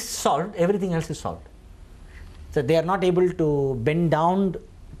 once this is solved, everything else is solved. So they are not able to bend down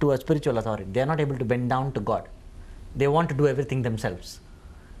to a spiritual authority. They are not able to bend down to God. They want to do everything themselves.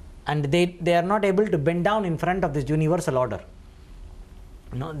 And they are not able to bend down in front of this universal order.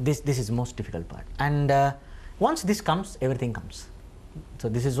 This is the most difficult part. And once this comes, everything comes. So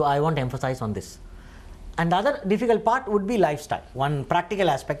this is why I want to emphasize on this. And the other difficult part would be lifestyle. One practical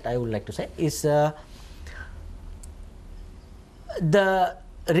aspect I would like to say is the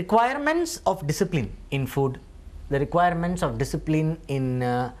requirements of discipline in food, the requirements of discipline in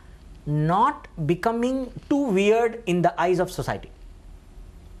not becoming too weird in the eyes of society.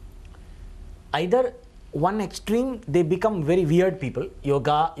 Either one extreme, they become very weird people.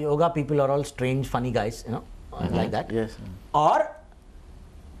 Yoga people are all strange, funny guys, like that. Yes. Or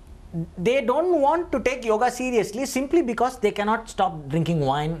they don't want to take yoga seriously simply because they cannot stop drinking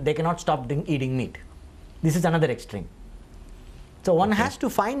wine, they cannot stop eating meat. This is another extreme. So one has to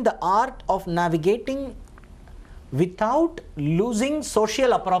find the art of navigating without losing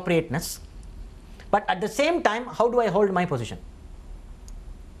social appropriateness, but at the same time, how do I hold my position?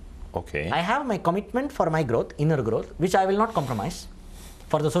 Okay. I have my commitment for my growth, inner growth, which I will not compromise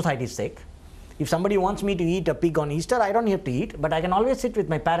for the society's sake. If somebody wants me to eat a pig on Easter, I don't have to eat, but I can always sit with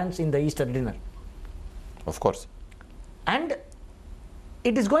my parents in the Easter dinner. Of course. And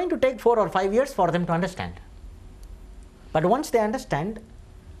it is going to take 4 or 5 years for them to understand. But once they understand,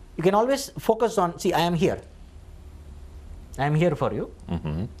 you can always focus on, see, I am here. I am here for you.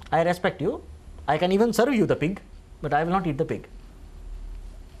 Mm-hmm. I respect you. I can even serve you the pig, but I will not eat the pig.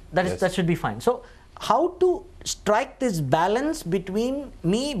 That should be fine. So how to strike this balance between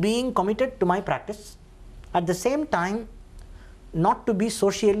me being committed to my practice, at the same time not to be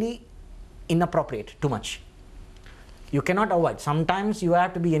socially inappropriate too much. You cannot avoid. Sometimes you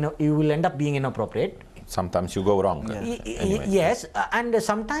have to be, you will end up being inappropriate. Sometimes you go wrong. Anyway. Yes, and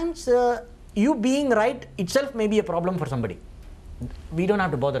sometimes you being right itself may be a problem for somebody. We don't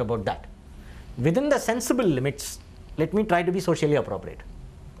have to bother about that. Within the sensible limits, let me try to be socially appropriate.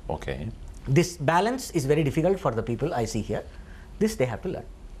 Okay. This balance is very difficult for the people I see here. This they have to learn.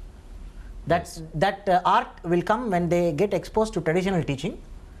 That art will come when they get exposed to traditional teaching.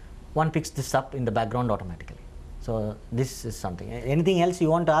 One picks this up in the background automatically. So this is something. Anything else you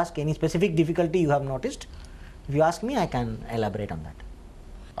want to ask? Any specific difficulty you have noticed? If you ask me, I can elaborate on that.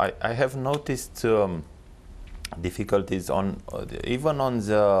 I have noticed difficulties on even on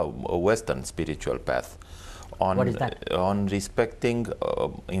the Western spiritual path. What is that? On respecting,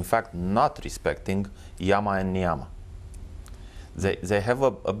 in fact, not respecting yama and niyama. They have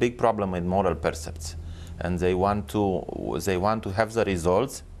a big problem with moral precepts, and they want to have the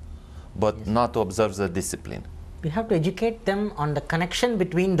results, but Yes. not to observe the discipline. We have to educate them on the connection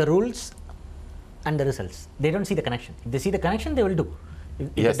between the rules and the results. They don't see the connection. If they see the connection, they will do. If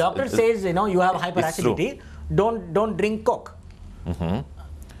Yes, the doctor says, you know, you have hyperacidity, don't drink Coke.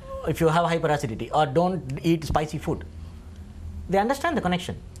 If you have hyperacidity, or don't eat spicy food. They understand the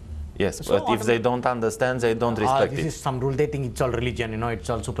connection. Yes, So but if they don't understand, they don't respect this it. is some rule. They think it's all religion, you know, it's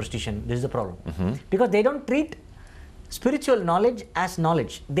all superstition. This is the problem. Because they don't treat spiritual knowledge as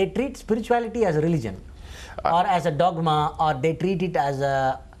knowledge. They treat spirituality as a religion, or as a dogma, or they treat it as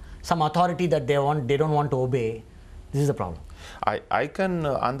some authority that they don't want to obey. This is the problem. I can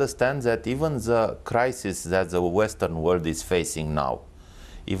understand that even the crisis that the Western world is facing now,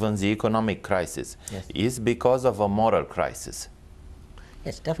 even the economic crisis, Yes. is because of a moral crisis.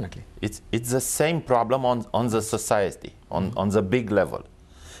 Yes, definitely. It's the same problem on the society, on the big level.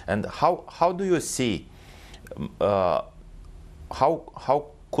 And how do you see, how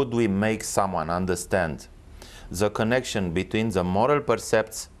could we make someone understand the connection between the moral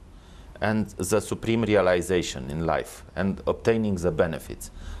precepts and the supreme realization in life and obtaining the benefits?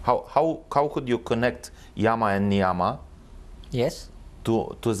 How could you connect yama and niyama Yes.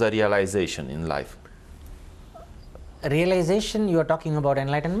 to the realization in life? Realization, you are talking about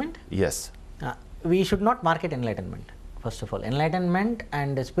enlightenment? Yes. We should not market enlightenment, first of all. Enlightenment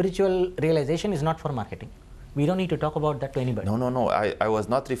and spiritual realization is not for marketing. We don't need to talk about that to anybody. No. I was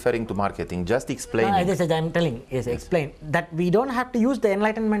not referring to marketing, just explaining. I'm telling, yes, explain that we don't have to use the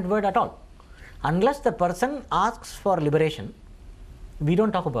enlightenment word at all. Unless the person asks for liberation, we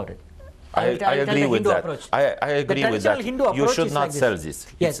don't talk about it. I agree with that. I agree with that. You should not sell this.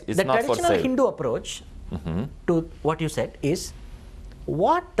 Yes, it's the not for traditional sale. Hindu approach to what you said is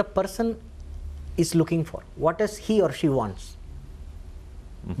what the person is looking for. What does he or she wants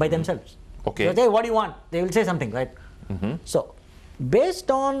by themselves. Okay. So they, what do you want? They will say something, right? So,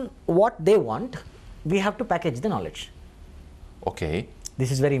 based on what they want, we have to package the knowledge. Okay. This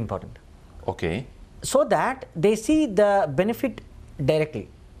is very important. Okay. So that they see the benefit directly.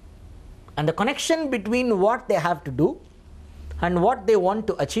 And the connection between what they have to do and what they want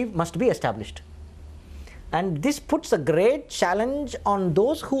to achieve must be established. And this puts a great challenge on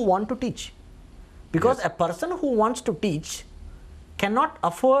those who want to teach. Because Yes. a person who wants to teach cannot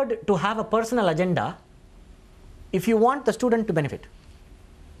afford to have a personal agenda if you want the student to benefit.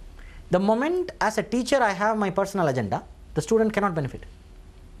 The moment as a teacher I have my personal agenda, the student cannot benefit.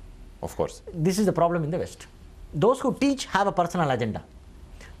 Of course. This is the problem in the West. Those who teach have a personal agenda.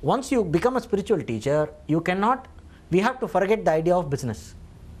 Once you become a spiritual teacher, we have to forget the idea of business.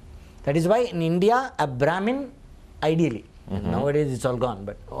 That is why in India, a Brahmin, ideally, nowadays it's all gone,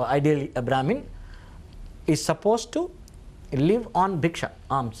 but ideally a Brahmin is supposed to live on bhiksha,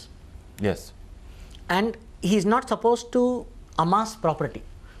 alms. Yes. And he is not supposed to amass property.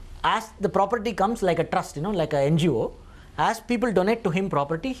 As the property comes like a trust, like a NGO, as people donate to him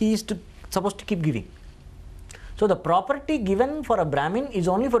property, he is supposed to keep giving. So the property given for a Brahmin is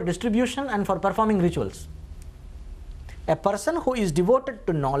only for distribution and for performing rituals. A person who is devoted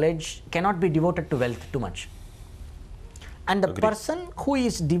to knowledge cannot be devoted to wealth too much. And the Agreed. person who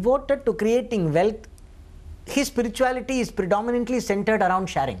is devoted to creating wealth, his spirituality is predominantly centered around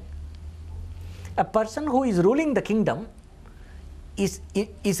sharing. A person who is ruling the kingdom is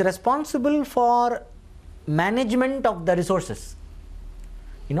responsible for management of the resources.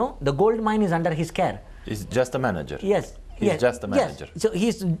 The gold mine is under his care. He's just a manager. Yes. He's just a manager. Yes. So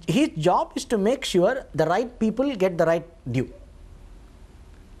his job is to make sure the right people get the right due.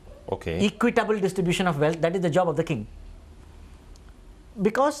 Okay. Equitable distribution of wealth, that is the job of the king.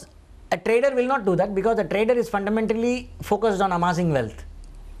 Because a trader will not do that, because the trader is fundamentally focused on amassing wealth.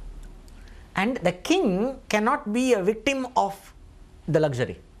 And the king cannot be a victim of the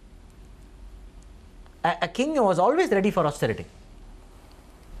luxury. A king was always ready for austerity.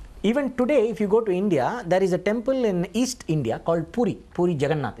 Even today, if you go to India, there is a temple in East India called Puri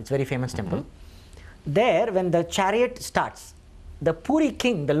Jagannath. It's a very famous temple. There, when the chariot starts, the Puri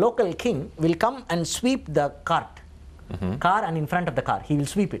king, the local king, will come and sweep the car, and in front of the car, he will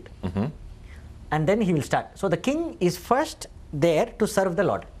sweep it. And then he will start. So the king is first there to serve the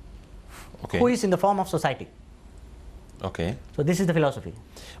Lord, who is in the form of society. Okay. So this is the philosophy.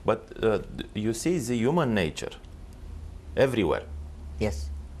 But you see the human nature everywhere. Yes.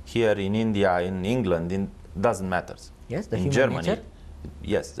 Here in India, in England, doesn't matter. Yes, the in human Germany, nature.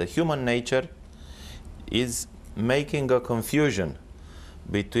 Yes, the human nature is making a confusion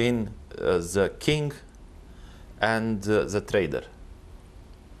between the king and the trader.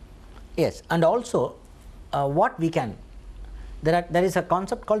 Yes, and also what we can, there is a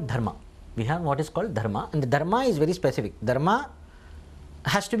concept called dharma. We have what is called dharma, and the dharma is very specific. Dharma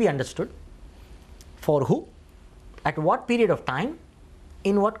has to be understood for who, at what period of time,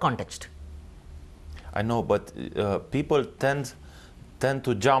 in what context. I know, but people tend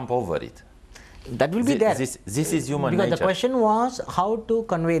to jump over it. That will be there. This is human because nature. The question was how to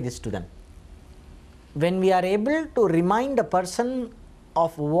convey this to them. When we are able to remind a person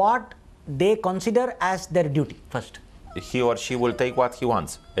of what they consider as their duty first. He or she will take what he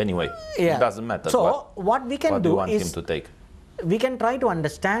wants anyway. Yeah. It doesn't matter. So what we can what do you want is him to take. we can try to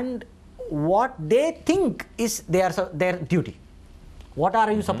understand what they think is their duty. What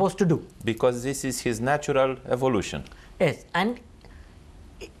are you supposed to do? Because this is his natural evolution. Yes, and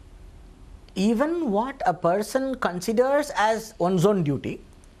even what a person considers as one's own duty,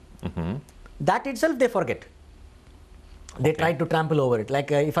 that itself they forget. They try to trample over it.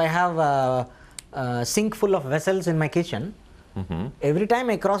 Like if I have a sink full of vessels in my kitchen, every time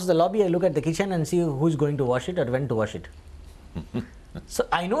I cross the lobby, I look at the kitchen and see who's going to wash it or when to wash it. So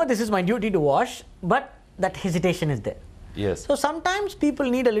I know this is my duty to wash, but that hesitation is there. Yes. So sometimes people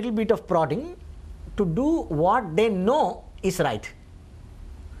need a little bit of prodding to do what they know is right.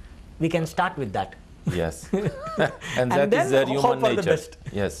 We can start with that. Yes. And that is their human hope for nature. the best.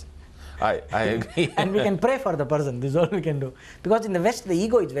 Yes. I agree. And we can pray for the person. This is all we can do. Because in the West, the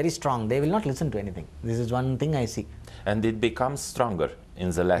ego is very strong. They will not listen to anything. This is one thing I see. And it becomes stronger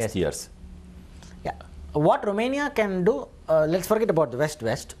in the last Yes. years. Yeah. What Romania can do, let's forget about the West.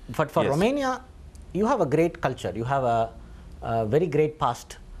 But for Yes. Romania, you have a great culture. You have a very great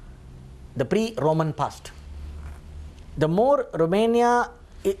past, the pre-Roman past. The more Romania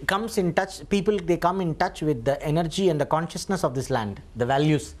comes in touch, they come in touch with the energy and the consciousness of this land, the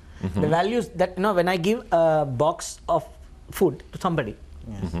values. The values that, when I give a box of food to somebody,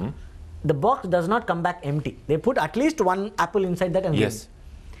 the box does not come back empty. They put at least one apple inside that and Yes.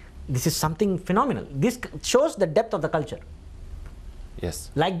 give. This is something phenomenal. This shows the depth of the culture. Yes.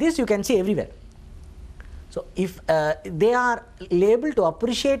 Like this you can see everywhere. So if they are able to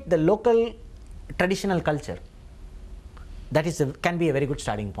appreciate the local traditional culture, that can be a very good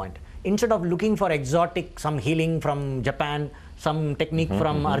starting point. Instead of looking for exotic, some healing from Japan, some technique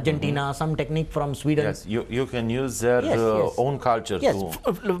from Argentina, some technique from Sweden. Yes, you can use their Yes. own culture Yes.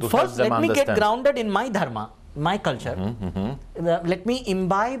 to First, help them let me get understand. grounded in my dharma, my culture. Let me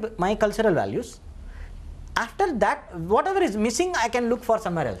imbibe my cultural values. After that, whatever is missing, I can look for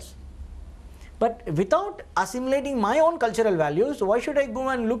somewhere else. But without assimilating my own cultural values, why should I go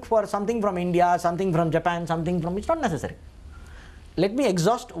and look for something from India, something from Japan, something from... It's not necessary. Let me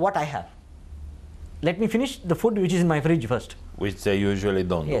exhaust what I have. Let me finish the food which is in my fridge first. Which they usually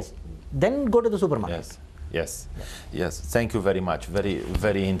don't do. Yes. Then go to the supermarket. Yes. Yes. Yes. Thank you very much. Very,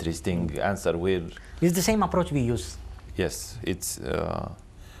 very interesting answer. It's the same approach we use. Yes. It's.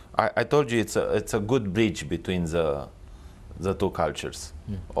 I told you it's a good bridge between the two cultures.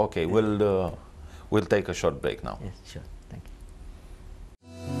 Okay. We'll take a short break now. Yes, sure. Thank you.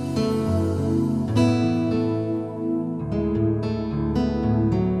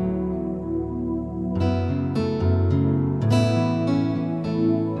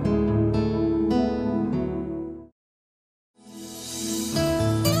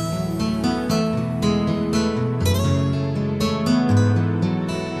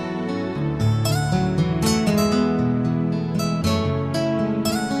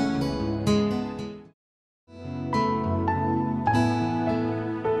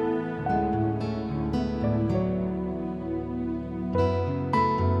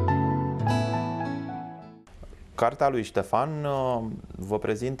 Cartea lui Stefan vă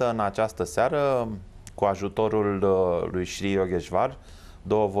prezintă în această seară, cu ajutorul lui Sri Yogeshwar,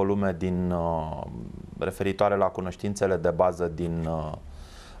 două volume referitoare la cunoștințele de bază din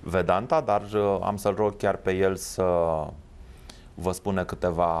Vedanta, dar am să-l rog chiar pe el să vă spună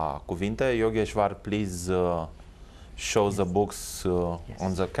câteva cuvinte. Yogeshwar, please show the books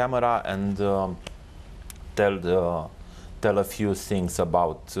on the camera and tell a few things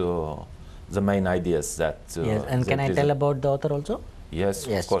about the main ideas that yes, and can I tell about the author also? Yes,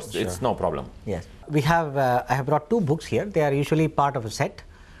 of course, sure. It's no problem. Yes, we have. I have brought two books here. They are usually part of a set,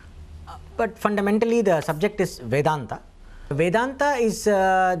 but fundamentally the subject is Vedanta. Vedanta is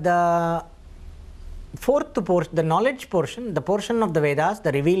the fourth portion, the knowledge portion, the portion of the Vedas,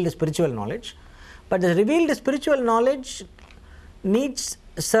 the revealed spiritual knowledge. But the revealed spiritual knowledge needs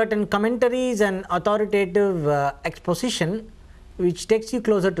certain commentaries and authoritative exposition which takes you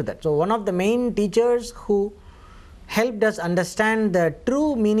closer to that. So one of the main teachers who helped us understand the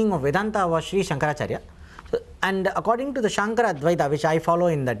true meaning of Vedanta was Sri Shankaracharya. So, and according to the Shankara Advaita, which I follow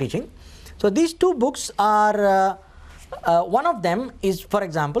in the teaching, so these two books are, one of them is, for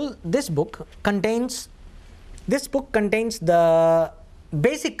example, this book contains the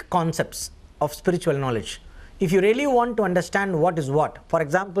basic concepts of spiritual knowledge. If you really want to understand what is what, for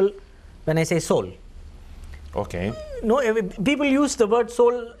example, when I say soul, okay, no, people use the word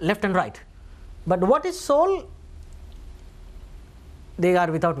soul left and right, but what is soul? They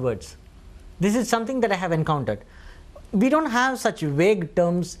are without words. This is something that I have encountered. We don't have such vague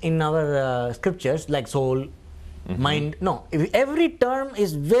terms in our scriptures like soul, mind. No, every term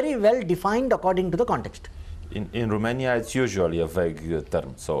is very well defined according to the context. In Romania, it's usually a vague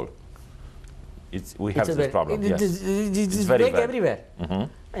term, soul. We have this problem. It is very vague everywhere.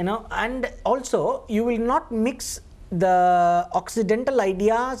 You know, and also you will not mix the Occidental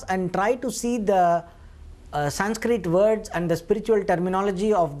ideas and try to see the Sanskrit words and the spiritual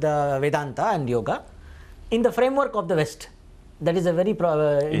terminology of the Vedanta and yoga in the framework of the West. That is a very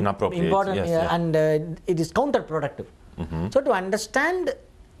inappropriate, important, yes, and it is counterproductive. So to understand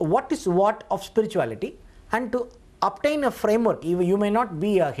what is what of spirituality and to obtain a framework, you may not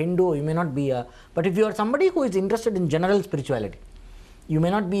be a Hindu, you may not be a, but if you are somebody who is interested in general spirituality, you may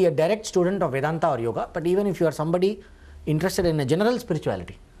not be a direct student of Vedanta or yoga, but even if you are somebody interested in a general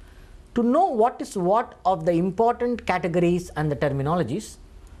spirituality, to know what is what of the important categories and the terminologies,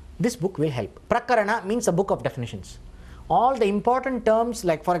 this book will help. Prakarana means a book of definitions. All the important terms,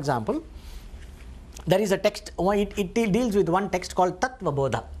 like for example, there is a text, it deals with one text called Tattva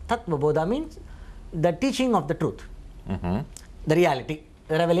Bodha. Tattva Bodha means the teaching of the truth, the reality,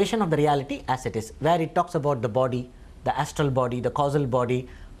 the revelation of the reality as it is, where it talks about the body, the astral body, the causal body,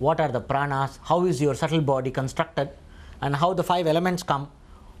 what are the pranas, how is your subtle body constructed, and how the 5 elements come.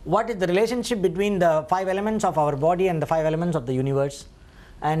 What is the relationship between the 5 elements of our body and the 5 elements of the universe,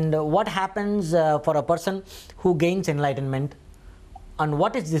 and what happens for a person who gains enlightenment, and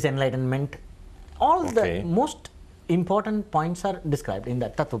what is this enlightenment. All the most important points are described in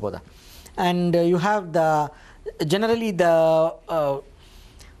that Tattva Bodha. And you have generally the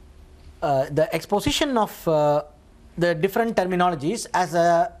exposition of the different terminologies as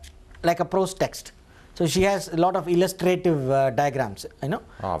like a prose text. So she has a lot of illustrative diagrams, you know.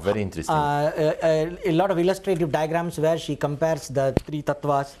 Very interesting. A lot of illustrative diagrams where she compares the 3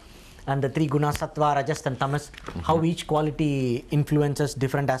 tattvas and the 3 gunas, sattva, rajas and tamas, how each quality influences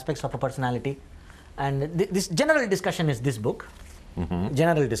different aspects of a personality. And this general discussion is this book,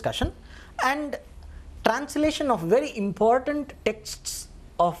 general discussion, and translation of very important texts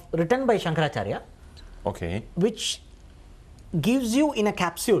written by Shankaracharya, which gives you in a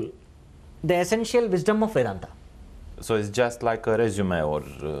capsule the essential wisdom of Vedanta. So it's just like a resume, or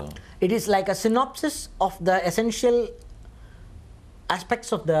it is like a synopsis of the essential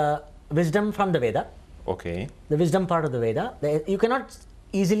aspects of the wisdom from the Veda. The wisdom part of the Veda. You cannot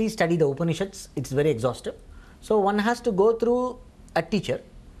easily study the Upanishads, it's very exhaustive. So one has to go through a teacher,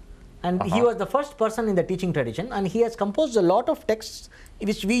 and he was the first person in the teaching tradition, and he has composed a lot of texts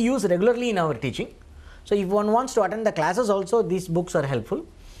which we use regularly in our teaching. So if one wants to attend the classes also, these books are helpful.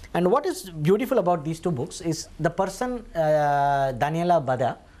 And what is beautiful about these 2 books is the person, Daniela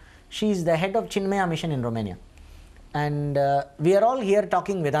Bada, she is the head of Chinmaya mission in Romania. And we are all here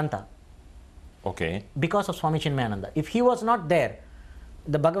talking Vedanta because of Swami Chinmayananda. If he was not there,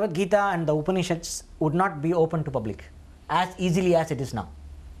 the Bhagavad Gita and the Upanishads would not be open to public as easily as it is now.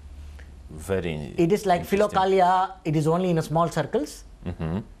 It is like Philokalia, it is only in small circles.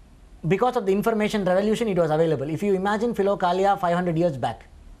 Because of the information revolution, it was available. If you imagine Philokalia 500 years back,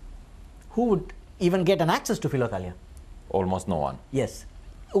 who would even get an access to Philokalia? Almost no one. Yes.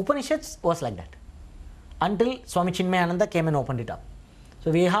 Upanishads was like that until Swami Chinmayananda came and opened it up.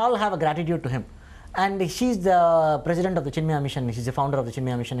 So we all have a gratitude to him. And she's the president of the Chinmaya mission. She's the founder of the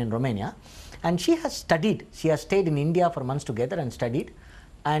Chinmaya mission in Romania. And she has studied. She has stayed in India for months together and studied.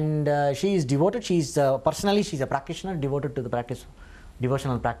 And she is devoted. Personally, she's a practitioner devoted to the practice,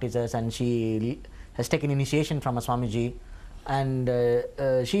 devotional practices. And she has taken initiation from a Swamiji. And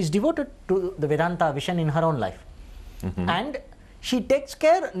she is devoted to the Vedanta vision in her own life. And she takes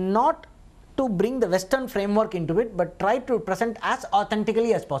care not to bring the Western framework into it, but try to present as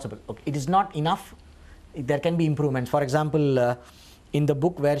authentically as possible. It is not enough. There can be improvements. For example, in the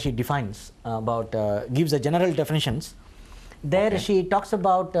book where she defines about, gives the general definitions, there she talks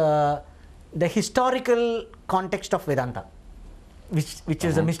about the historical context of Vedanta, which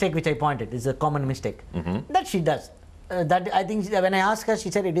is a mistake which I pointed. It's a common mistake that she does. That I think when I asked her,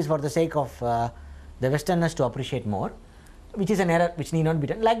 she said it is for the sake of the Westerners to appreciate more. which is an error which need not be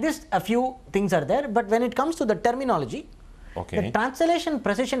done. Like this, a few things are there, but when it comes to the terminology, the translation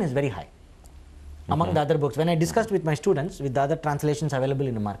precision is very high among the other books. When I discussed with my students, with the other translations available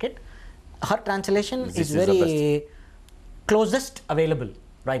in the market, her translation is very closest available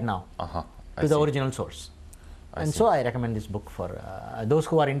right now to the original source. So I recommend this book for those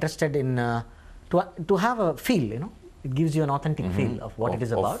who are interested in to have a feel, you know, it gives you an authentic feel of what it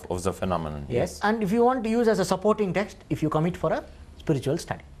is about. Of the phenomenon. Yes. And if you want to use as a supporting text, if you commit for a spiritual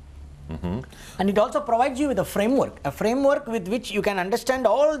study. And it also provides you with a framework with which you can understand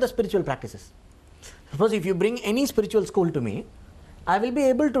all the spiritual practices. Suppose if you bring any spiritual school to me, I will be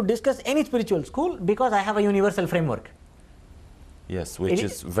able to discuss any spiritual school because I have a universal framework. Yes, which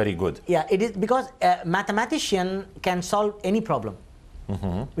is very good. Yeah, it is because a mathematician can solve any problem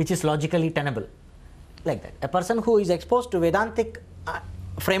which is logically tenable. Like that. A person who is exposed to Vedantic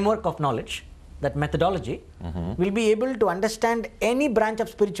framework of knowledge, that methodology, will be able to understand any branch of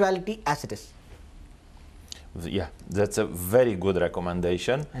spirituality as it is. Yeah, that's a very good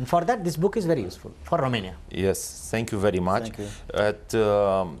recommendation. And for that, this book is very useful for Romania. Yes, thank you very much. Thank you. At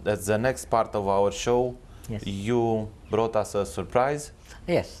the next part of our show, you brought us a surprise.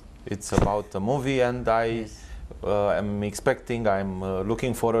 Yes. It's about a movie, and I am expecting, I'm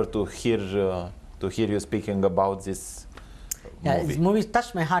looking forward to hear you speaking about this movie. This movie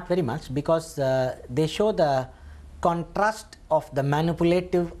touched my heart very much because they show the contrast of the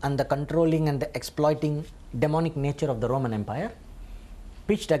manipulative and the controlling and the exploiting demonic nature of the Roman Empire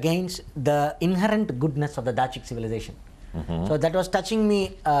pitched against the inherent goodness of the Dacic civilization. So that was touching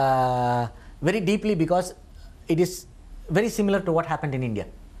me very deeply because it is very similar to what happened in India.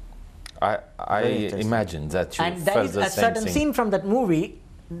 I imagine that you and felt there is the a same certain thing. scene from that movie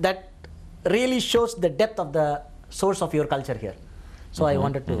that really shows the depth of the source of your culture here. So I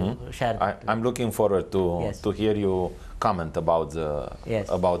wanted to share that. I'm looking forward to hear you comment about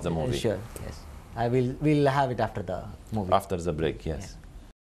the movie. Sure, yes. We'll have it after the movie. After the break, yes. Yeah.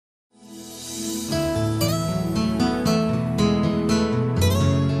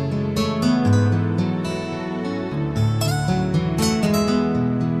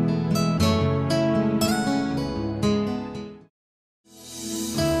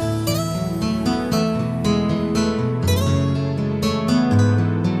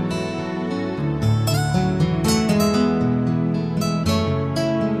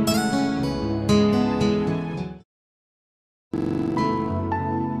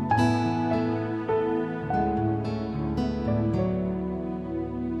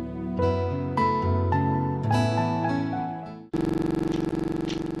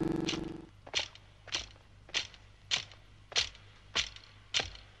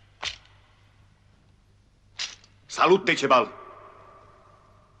 Salut, Decebal!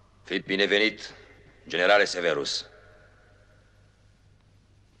 Fiți binevenit, generale Severus.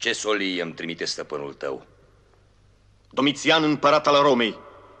 Ce solii îmi trimite stăpânul tău? Domitian, împărat al Romei,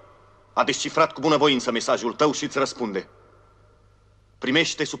 a descifrat cu bunăvoință mesajul tău și îți răspunde.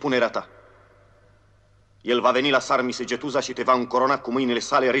 Primește supunerea ta. El va veni la Sarmisegetuza și te va încorona cu mâinile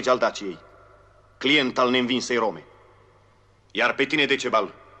sale rege al Daciei, client al neînvinsei Rome. Iar pe tine,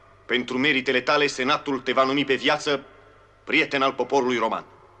 Decebal, pentru meritele tale, senatul te va numi pe viață prieten al poporului roman.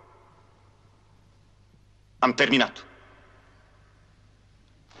 Am terminat.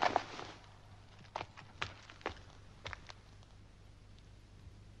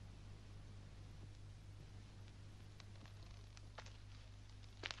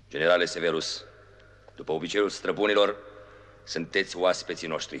 Generale Severus, după obiceiul străbunilor, sunteți oaspeții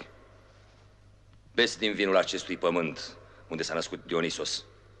noștri. Beți din vinul acestui pământ unde s-a născut Dionisos.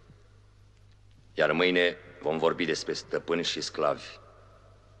 Iar mâine vom vorbi despre stăpâni și sclavi,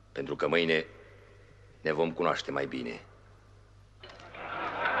 pentru că mâine ne vom cunoaște mai bine.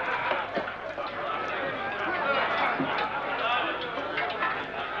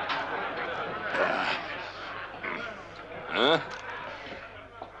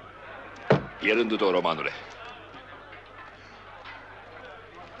 E rândul tău, romanule.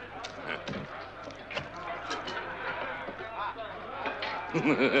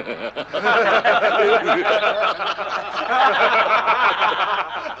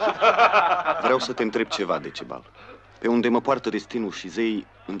 Vreau să te întreb ceva, Decebal. Pe unde mă poartă destinul și zeii,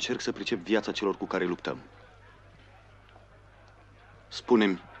 încerc să pricep viața celor cu care luptăm.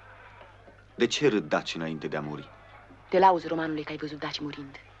 Spune-mi, de ce râd daci înainte de a muri? Te lauzi, romanule, că ai văzut daci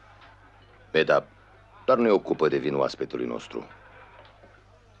murind. Beda, doar nu-i ocupă de vinul oaspetului nostru.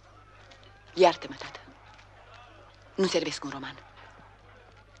 Iartă-mă, tată. Nu servesc un roman.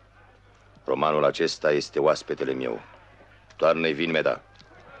 Romanul acesta este oaspetele meu. Toarnă-i vin, Meda.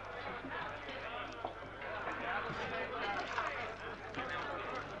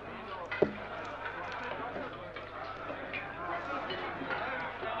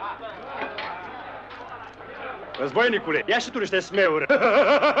 Războinicule, ia și tu niște smeuri.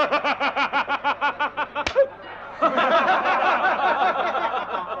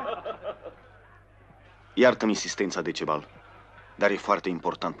 Iartă-mi insistența, Decebal, dar e foarte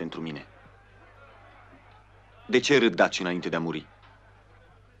important pentru mine. De ce râd daci înainte de a muri?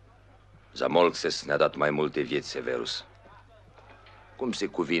 Zamolxes ne-a dat mai multe vieți, Severus. Cum se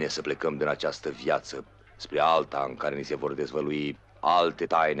cuvine să plecăm din această viață spre alta în care ni se vor dezvălui alte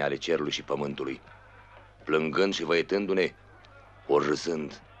taine ale cerului și pământului, plângând și văietându-ne, ori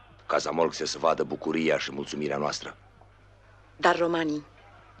râzând, ca Zamolxes să vadă bucuria și mulțumirea noastră? Dar romanii,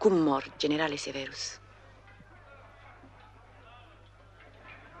 cum mor, generale Severus?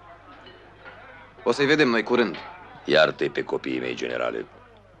 O să-i vedem noi curând. Iartă-i pe copiii mei, generale.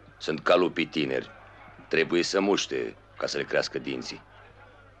 Sunt ca lupii tineri. Trebuie să muște ca să le crească dinții.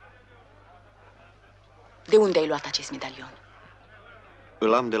 De unde ai luat acest medalion?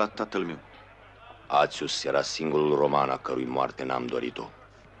 Îl am de la tatăl meu. Atius era singurul roman a cărui moarte n-am dorit-o.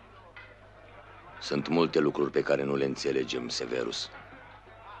 Sunt multe lucruri pe care nu le înțelegem, Severus.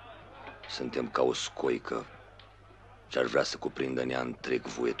 Suntem ca o scoică și ar vrea să cuprindă în ea întreg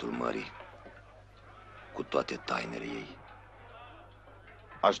vuietul mării, cu toate tainele ei.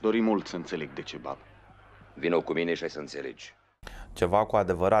 Aș dori mult să înțeleg, Decebal. Vino cu mine și ai să înțelegi. Ceva cu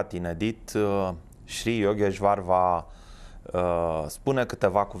adevărat inedit. Shri Yogeshvar va spune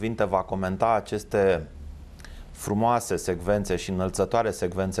câteva cuvinte, va comenta aceste frumoase secvențe și înălțătoare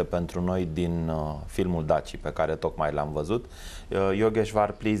secvențe pentru noi din filmul Daci pe care tocmai l-am văzut.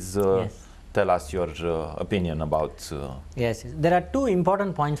 Yogeshvar, please Yes. tell us your opinion about... Yes, there are two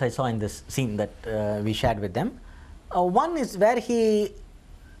important points I saw in this scene that we shared with them. One is where he,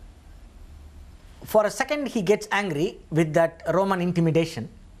 for a second, he gets angry with that Roman intimidation,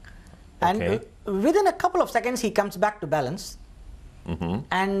 and Okay. within a couple of seconds he comes back to balance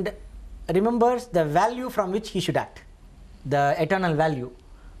and remembers the value from which he should act, the eternal value,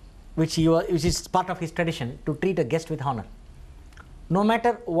 which is part of his tradition, to treat a guest with honor, no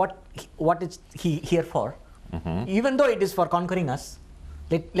matter what is he here for. Even though it is for conquering us,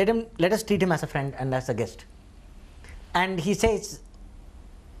 let us treat him as a friend and as a guest. And he says,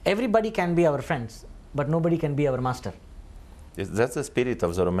 everybody can be our friends, but nobody can be our master. That's the spirit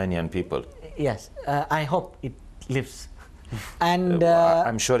of the Romanian people. Yes, I hope it lives. And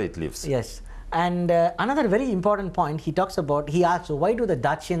I'm sure it lives. yes, and another very important point he talks about, he asks, why do the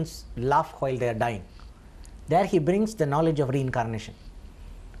Dacians laugh while they are dying? There he brings the knowledge of reincarnation.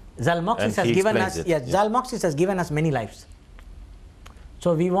 Zalmoxis has given us, Zalmoxis has given us many lives.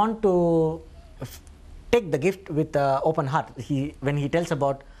 So we want to take the gift with an open heart. When he tells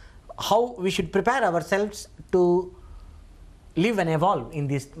about how we should prepare ourselves to live and evolve in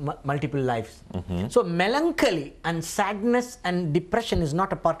these multiple lives. So melancholy and sadness and depression is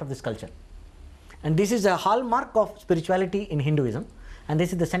not a part of this culture. And this is a hallmark of spirituality in Hinduism, and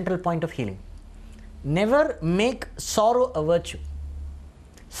this is the central point of healing. Never make sorrow a virtue.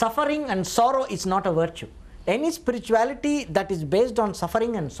 Suffering and sorrow is not a virtue. Any spirituality that is based on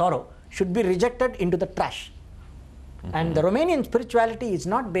suffering and sorrow should be rejected into the trash. And the Romanian spirituality is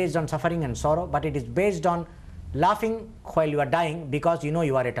not based on suffering and sorrow, but it is based on laughing while you are dying because you know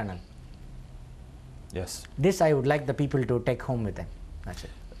you are eternal. Yes. This I would like the people to take home with them. That's it.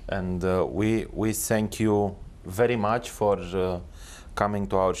 And we thank you very much for coming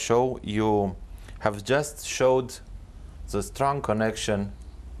to our show. You have just showed the strong connection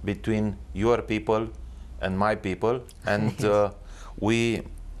between your people and my people, and we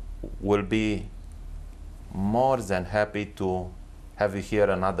will be more than happy to have you here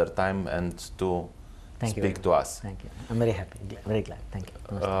another time and to speak to us. Thank you. I'm very happy, very glad. Thank you.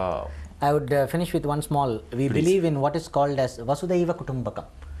 I would finish with one small. We believe in what is called as Vasudhaiva Kutumbakam.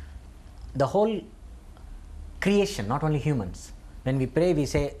 The whole creation, not only humans. When we pray, we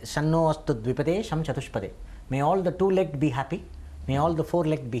say, Shanno astu dvipade, sham chatushpade. May all the two-legged be happy. May all the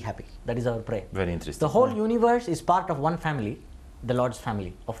four-legged be happy. That is our prayer. Very interesting. The whole universe is part of one family, the Lord's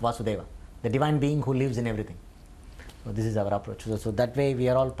family of Vasudeva, the divine being who lives in everything. So this is our approach. So that way we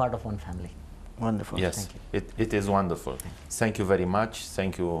are all part of one family. Wonderful. Yes, it is wonderful. Thank you very much.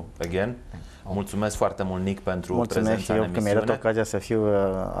 Thank you again. Mulțumesc foarte mult, Nic, pentru prezența în emisiune. Mulțumesc și eu că mi-ai dat ocazia să fiu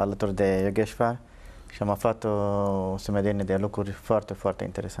alături de Yogeshvar și am aflat o sumedenie de lucruri foarte, foarte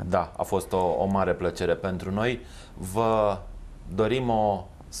interesante. Da, a fost o mare plăcere pentru noi. Vă dorim o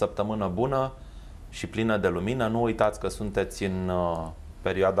săptămână bună și plină de lumină. Nu uitați că sunteți în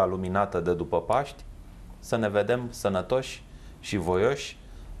perioada luminată de după Paști. Să ne vedem sănătoși și voioși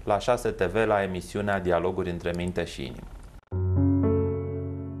la 6 TV la emisiunea Dialoguri Între Minte și Inimă.